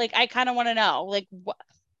Mouse. Like, I kind of want to know. Like,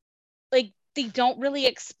 like they don't really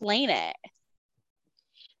explain it.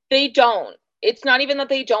 They don't. It's not even that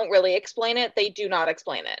they don't really explain it. They do not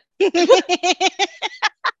explain it.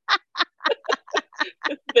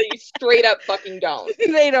 They straight up fucking don't.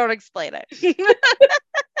 They don't explain it.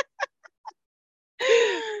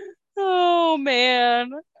 Oh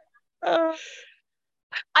man. I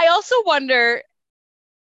also wonder,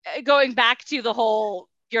 going back to the whole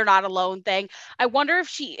 "you're not alone" thing, I wonder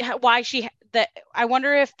if I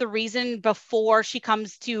wonder if the reason before she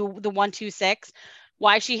comes to the 126,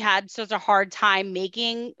 why she had such a hard time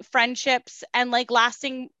making friendships and like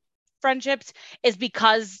lasting friendships is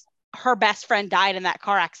because her best friend died in that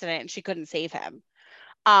car accident and she couldn't save him.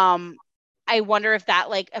 I wonder if that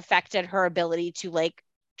like affected her ability to like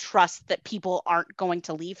trust that people aren't going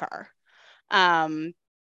to leave her. I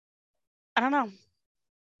don't know.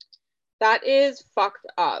 That is fucked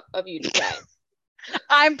up of you to say.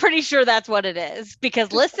 I'm pretty sure that's what it is,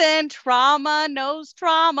 because listen, trauma knows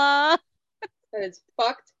trauma. That is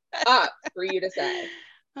fucked up for you to say.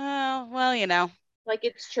 Oh, well, you know. Like,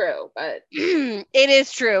 it's true, but it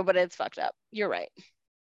is true, but it's fucked up. You're right.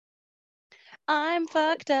 I'm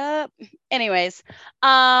fucked up. Anyways,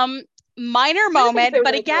 minor moment,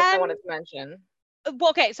 but again, I wanted to mention.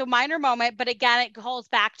 Well, okay, so minor moment, but again, it calls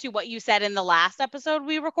back to what you said in the last episode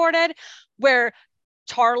we recorded, where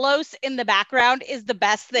Charlos in the background is the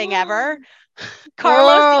best thing ever.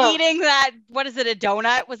 Carlos eating that, what is it, a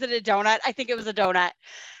donut? Was it a donut? I think it was a donut.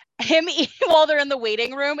 Him eating while they're in the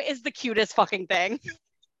waiting room is the cutest fucking thing.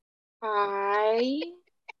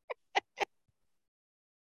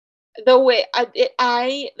 The way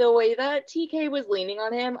that TK was leaning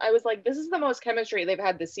on him, I was like, this is the most chemistry they've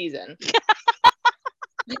had this season.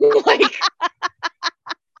 Like,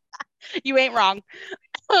 you ain't wrong.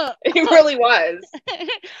 It really was.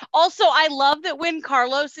 Also, I love that when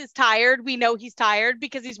Carlos is tired, we know he's tired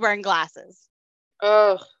because he's wearing glasses.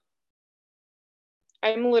 Ugh.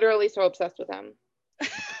 I'm literally so obsessed with him.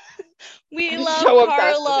 We love so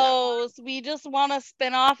Carlos. We just want a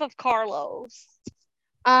spin-off of Carlos.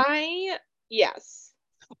 Yes.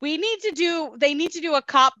 They need to do a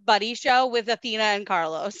cop buddy show with Athena and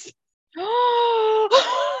Carlos.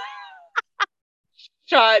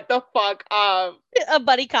 Shut the fuck up. A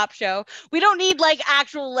buddy cop show. We don't need like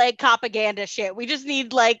actual like propaganda shit. We just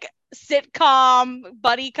need like sitcom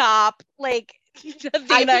buddy cop, like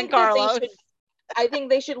Athena and Carlos. I think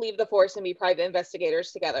they should leave the force and be private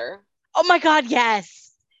investigators together. Oh my god,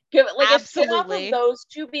 yes. Give it like absolutely. A spin-off of those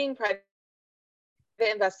two being private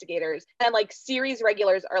investigators, and like series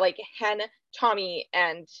regulars are like Hen, Tommy,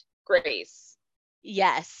 and Grace.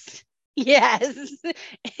 Yes.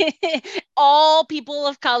 All people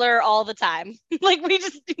of color all the time. Like we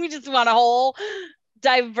just want a whole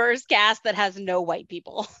diverse cast that has no white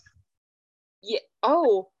people. Yeah.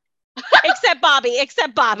 Oh. except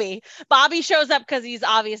Bobby. Bobby shows up because he's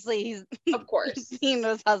of course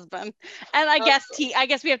Tina's husband, and I guess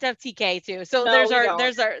we have to have TK too. So no, there's our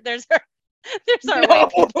no, white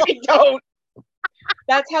people. We don't.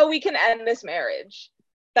 That's how we can end this marriage.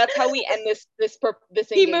 That's how we end this engagement.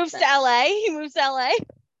 He moves to LA.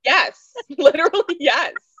 Yes, literally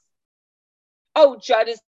yes. Oh, Judd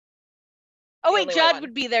is. Oh wait, Judd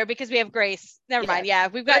would be there because we have Grace. Never mind. Yeah,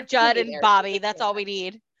 we've got Judd and Bobby. That's all we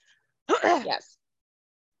need. Yes.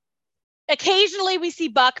 Occasionally we see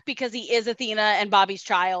Buck because he is Athena and Bobby's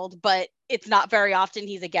child, but it's not very often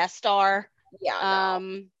he's a guest star. Yeah.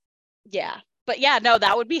 Yeah. But yeah, no,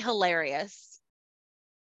 that would be hilarious.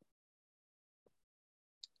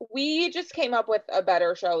 We just came up with a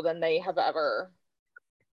better show than they ever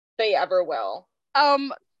will.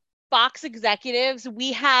 Fox executives,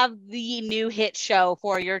 we have the new hit show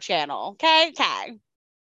for your channel. Okay.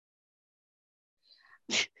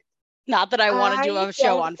 Not that I want to do a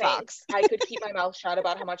show on Fox. I could keep my mouth shut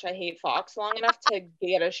about how much I hate Fox long enough to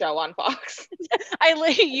get a show on Fox.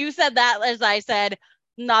 You said that as I said,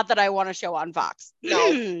 not that I want a show on Fox.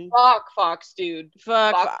 No, fuck Fox, dude.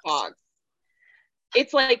 Fuck Fox.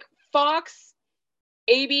 It's like Fox,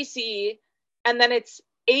 ABC, and then it's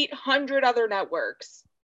 800 other networks.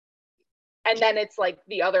 And then it's like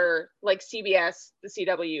the other, like CBS, the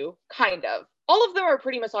CW, kind of. All of them are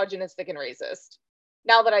pretty misogynistic and racist.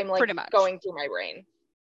 Now that I'm like going through my brain.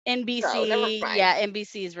 NBC,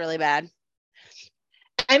 NBC is really bad.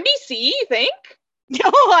 NBC, you think? No,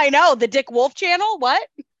 I know. The Dick Wolf channel? What?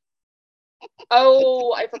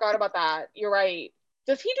 Oh, I forgot about that. You're right.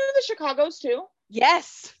 Does he do the Chicago's too?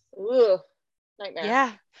 Yes. Ugh. Nightmare.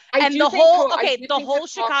 Yeah. And the whole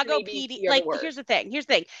Chicago PD, like, here's the thing.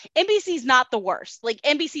 NBC's not the worst. Like,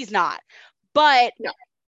 NBC's not. But no.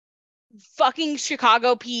 Fucking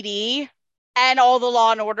Chicago PD and all the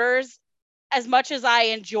Law and Orders, as much as I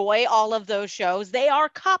enjoy all of those shows, they are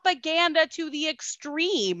propaganda to the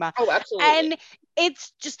extreme. Oh, absolutely. And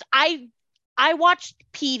it's just, I watched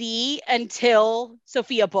PD until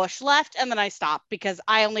Sophia Bush left, and then I stopped because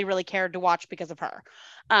I only really cared to watch because of her.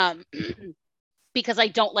 Because I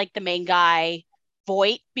don't like the main guy,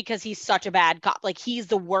 Voight, because he's such a bad cop. Like, he's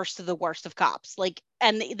the worst of cops. Like,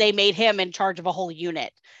 and they made him in charge of a whole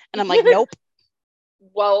unit. And I'm like, nope.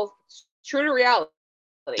 Well, true to reality.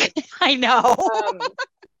 I know.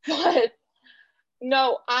 But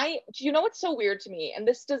no, do you know what's so weird to me? And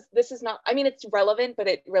this is not, I mean, it's relevant, but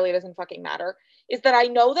it really doesn't fucking matter. Is that I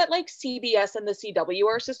know that like CBS and the CW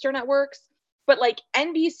are sister networks, but like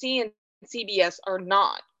NBC and CBS are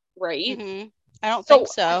not, right? Mm-hmm. I don't think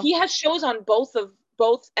so. He has shows on both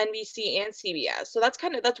NBC and CBS. So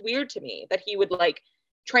that's weird to me that he would like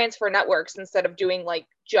transfer networks instead of doing like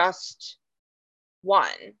just one.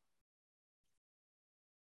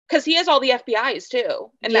 Because he has all the FBI's too.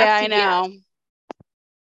 And yeah, I know.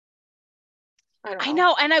 I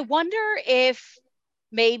know. And I wonder if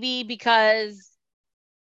maybe because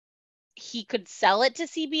he could sell it to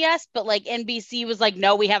CBS, but like NBC was like,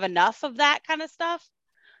 no, we have enough of that kind of stuff.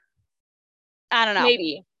 I don't know.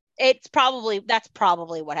 Maybe. That's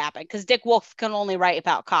probably what happened, because Dick Wolf can only write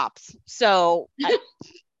about cops. So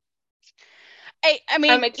I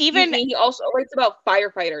mean, excuse me, he also writes about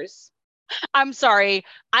firefighters. I'm sorry.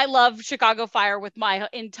 I love Chicago Fire with my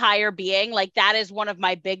entire being. Like that is one of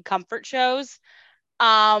my big comfort shows.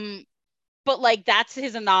 Um, but like that's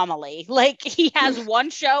his anomaly. Like he has one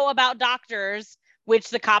show about doctors, which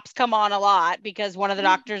the cops come on a lot because one of the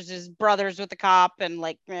doctors is brothers with the cop and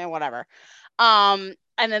like whatever.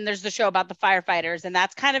 And then there's the show about the firefighters, and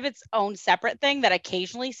that's kind of its own separate thing that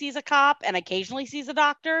occasionally sees a cop and occasionally sees a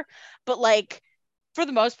doctor. But like for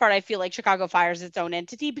the most part, I feel like Chicago Fire is its own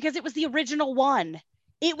entity because it was the original one.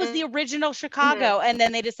 It was the original Chicago, and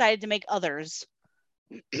then they decided to make others.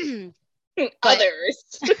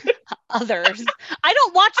 Others. Others. I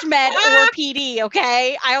don't watch Med or PD,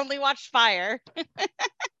 okay? I only watch Fire.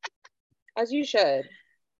 As you should.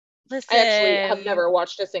 Listen. I actually have never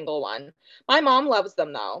watched a single one. My mom loves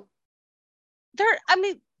them, though.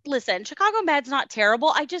 Listen, Chicago Med's not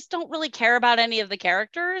terrible. I just don't really care about any of the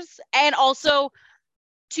characters. And also,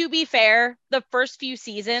 to be fair, the first few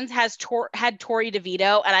seasons had Tori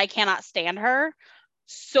DeVito, and I cannot stand her.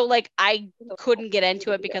 So, like, I couldn't get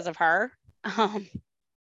into it because of her.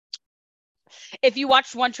 If you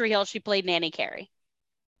watched One Tree Hill, she played Nanny Carey.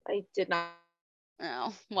 I did not.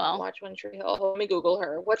 Oh, well. Watch One Tree Hill. Let me Google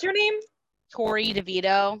her. What's your name? Tori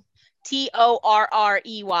DeVito. Torrey.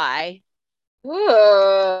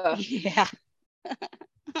 Yeah.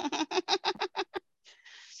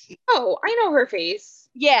 Oh, I know her face.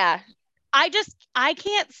 Yeah. I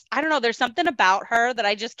don't know. There's something about her that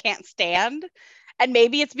I just can't stand. And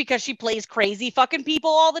maybe it's because she plays crazy fucking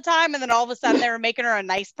people all the time. And then all of a sudden they were making her a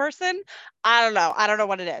nice person. I don't know. I don't know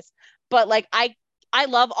what it is. But like, I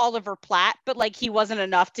love Oliver Platt, but like he wasn't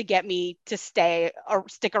enough to get me to stay or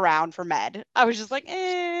stick around for Med. I was just like,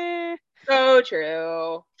 eh. So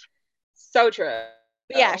true. So true.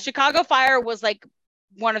 But yeah, Chicago Fire was like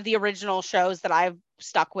one of the original shows that I've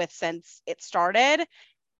stuck with since it started.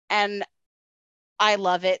 And I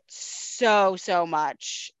love it so, so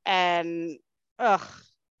much. And ugh.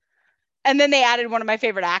 And then they added one of my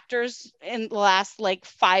favorite actors in the last like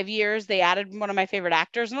 5 years. They added one of my favorite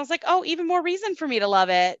actors, and I was like, oh, even more reason for me to love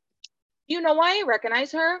it. You know why I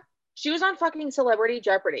recognize her? She was on fucking Celebrity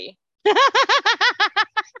Jeopardy.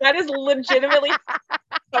 That is legitimately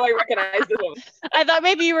how I recognize this woman. I thought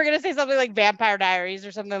maybe you were going to say something like Vampire Diaries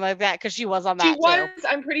or something like that, because she was on that She was, too.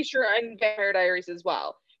 I'm pretty sure, on Vampire Diaries as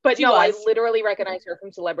well. But no, I literally recognize her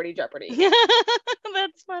from Celebrity Jeopardy.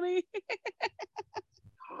 That's funny.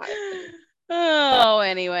 God. Oh,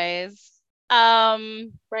 anyways.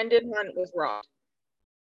 Brendan Hunt was wrong.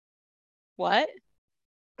 What?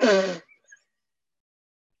 Nothing.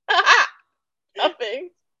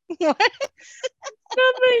 What?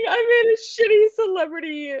 Nothing. I made a shitty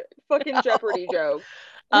Celebrity fucking Jeopardy joke.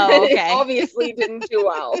 Oh, okay. It obviously didn't do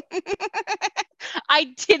well.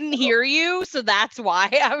 I didn't hear you, so that's why.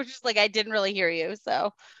 I was just like, I didn't really hear you,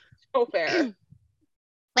 so. So fair.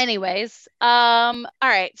 Anyways, all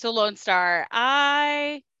right, so Lone Star,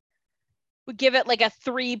 I would give it like a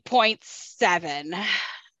 3.7.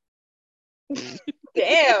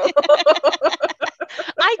 Damn.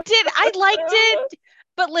 I liked it,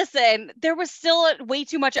 but listen, there was still way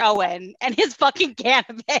too much Owen and his fucking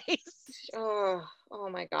cannabis. Oh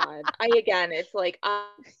my God. It's like,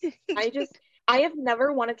 I have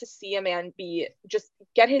never wanted to see a man just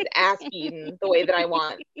get his ass beaten the way that I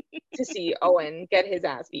want to see Owen get his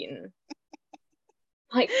ass beaten.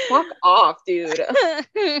 Like, fuck off, dude.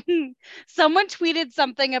 Someone tweeted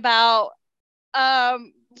something about,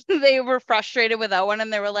 they were frustrated with Owen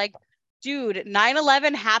and they were like, dude,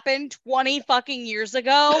 9/11 happened 20 fucking years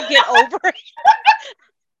ago. Get over it.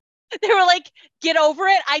 They were like, get over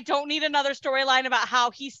it. I don't need another storyline about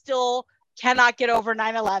how he still cannot get over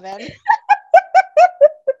 9/11.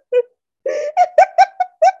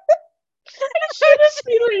 I should have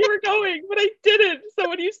seen where you were going, but I didn't. So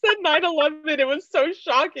when you said 9/11, it was so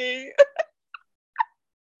shocking.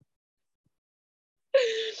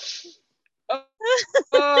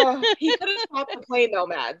 He could have stopped the plane, though,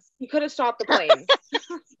 Mads. He could have stopped the plane. He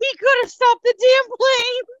could have stopped the damn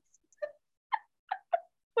plane.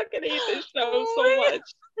 I fucking hate this show so much.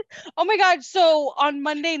 Oh my God. So on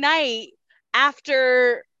Monday night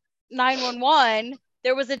after 9/11,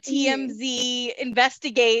 there was a TMZ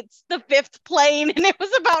investigates the fifth plane, and it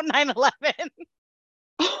was about 9/11.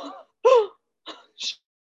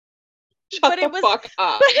 Shut the fuck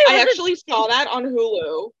up. I actually saw that on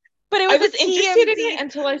Hulu. But it was I was interested in it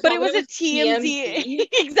until I saw it was a TMZ.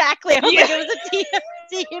 Exactly. I was like, it was a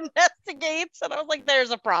TMZ investigates, and I was like,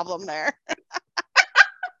 there's a problem there.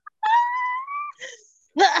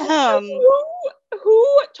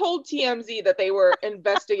 Who told TMZ that they were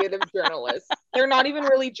investigative journalists? They're not even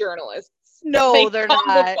really journalists. No, they're come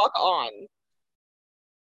the not. fuck on.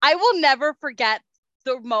 I will never forget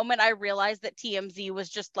the moment I realized that TMZ was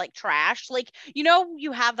just like trash. Like, you know,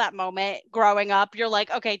 you have that moment growing up. You're like,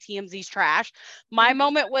 okay, TMZ's trash. My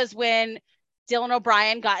moment was when Dylan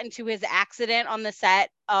O'Brien got into his accident on the set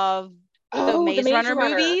of the Maze Runner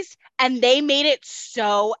movies, and they made it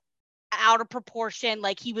so out of proportion,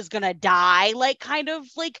 like he was gonna die, like kind of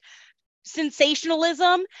like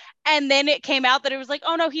sensationalism. And then it came out that it was like,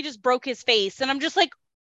 oh no, he just broke his face. And I'm just like,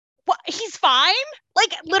 what? He's fine?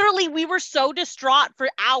 Like literally, we were so distraught for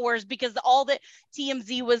hours because all that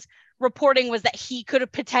TMZ was reporting was that he could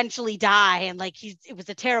have potentially died, and like it was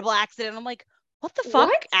a terrible accident. I'm like, what the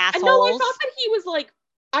fuck, assholes? No, I thought that he was like,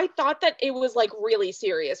 I thought that it was like really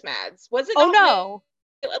serious, Mads. Was it? Oh no.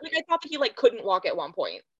 Like I thought that he like couldn't walk at one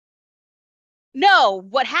point. No,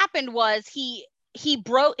 what happened was he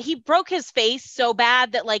broke his face so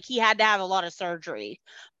bad that like he had to have a lot of surgery.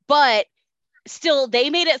 But still, they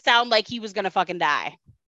made it sound like he was gonna fucking die.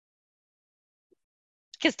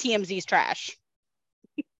 Because TMZ's trash.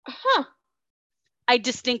 Huh. I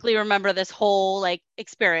distinctly remember this whole like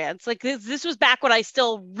experience. Like this was back when I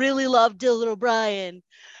still really loved Dylan O'Brien.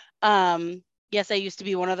 Yes, I used to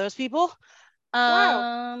be one of those people.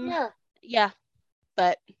 Wow. Yeah.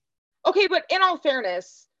 But okay, but in all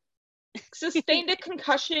fairness, sustained a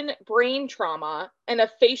concussion, brain trauma, and a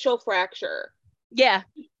facial fracture. Yeah.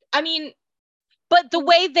 I mean, but the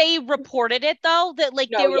way they reported it though, that like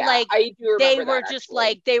they were like, I do remember they were that, just actually.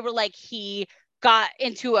 like, they were like, he got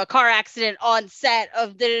into a car accident on set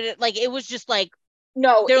of the, like, it was just like,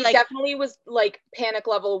 no, it like, definitely was like panic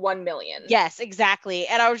level 1 million. Yes, exactly.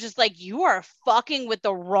 And I was just like, you are fucking with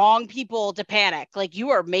the wrong people to panic. Like, you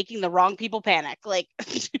are making the wrong people panic. Like,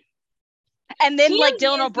 and then TMZ like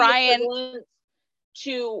Dylan O'Brien.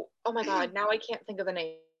 To, oh my God, now I can't think of the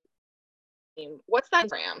name. What's that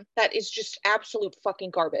Instagram that is just absolute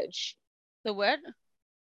fucking garbage? The what?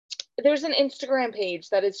 There's an Instagram page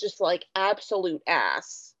that is just like absolute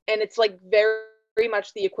ass. And it's like very, very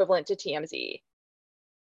much the equivalent to TMZ.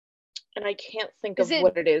 And I can't think of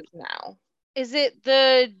what it is now. Is it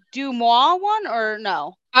the Dumois one or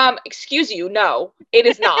no? Excuse you, no, it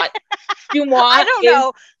is not. Dumois I don't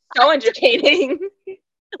know. So entertaining.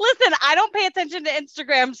 Listen, I don't pay attention to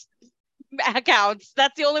Instagram's accounts.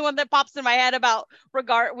 That's the only one that pops in my head about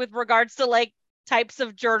with regards to like types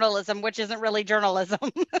of journalism, which isn't really journalism.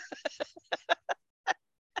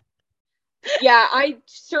 Yeah, I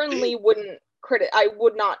certainly wouldn't I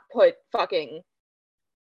would not put fucking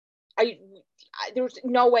there's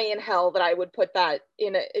no way in hell that I would put that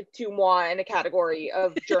in a Dumois in a category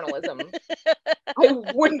of journalism. I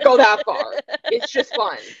wouldn't go that far. It's just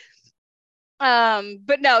fun.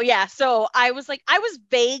 But no, yeah. So I was like, I was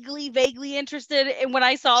vaguely interested in when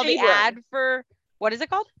I saw the ad for, what is it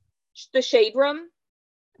called? The Shade Room?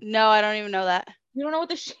 No, I don't even know that. You don't know what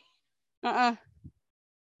the shade? I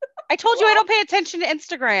told you I don't pay attention to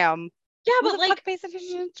Instagram. Yeah, Who but like, fuck pays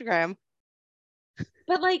attention to Instagram?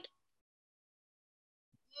 But like,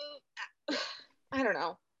 I don't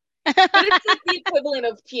know. But it's like the equivalent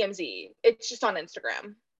of TMZ. It's just on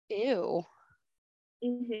Instagram. Ew.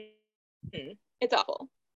 Mm-hmm. It's awful.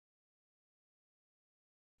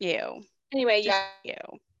 Ew. Anyway, yeah. Ew.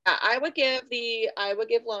 I would give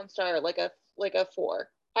Lone Star like a 4.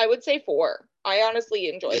 I would say 4. I honestly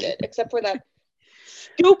enjoyed it, except for that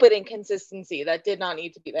stupid inconsistency that did not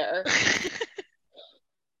need to be there.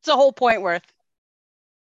 It's a whole point worth.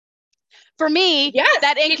 For me, yes,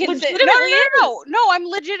 that inconsistency. No, I'm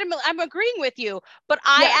agreeing with you, but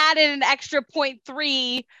I added an extra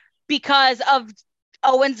 0.3 because of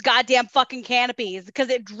Owen's goddamn fucking canopies, because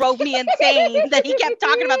it drove me insane that he kept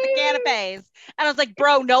talking about the canopies. And I was like,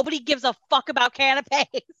 bro, nobody gives a fuck about canopies.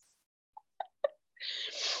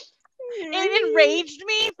 It enraged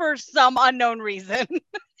me for some unknown reason.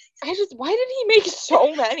 Why did he make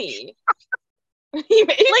so many? He made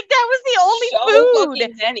like that was the only food.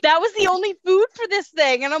 That was the only food for this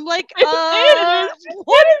thing. And I'm like,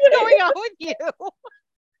 what is going on with you?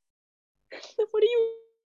 What are you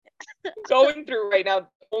going through right now? The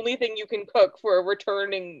only thing you can cook for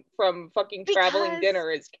returning from fucking traveling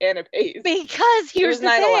dinner is canapes. Because here's the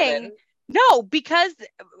thing. No, because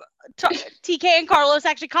TK and Carlos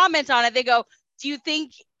actually comment on it. They go, do you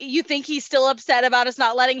think he's still upset about us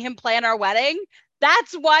not letting him plan our wedding?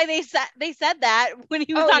 That's why they said that when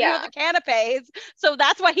he was talking about the canapes. So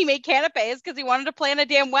that's why he made canapes, because he wanted to plan a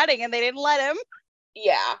damn wedding and they didn't let him.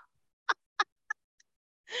 Yeah.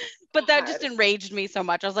 But that just enraged me so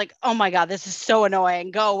much. I was like, oh my God, this is so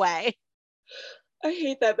annoying. Go away. I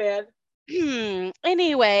hate that man.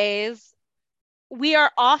 Anyways, we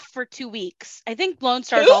are off for 2 weeks. I think Lone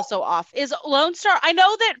Star is 2? also off. Is Lone Star? I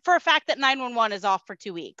know that for a fact that 911 is off for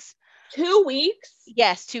 2 weeks. 2 weeks?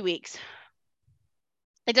 Yes, 2 weeks.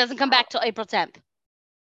 It doesn't come back till April 10th.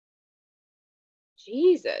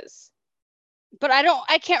 Jesus. But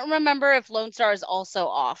I can't remember if Lone Star is also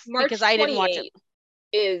off because March I didn't watch it. 28th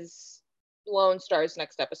is Lone Star's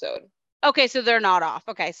next episode. Okay, so they're not off.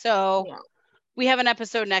 Okay, so No. we have an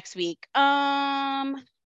episode next week.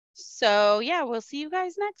 So yeah, we'll see you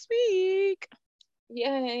guys next week.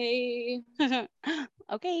 Yay.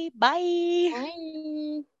 Okay, bye. Bye.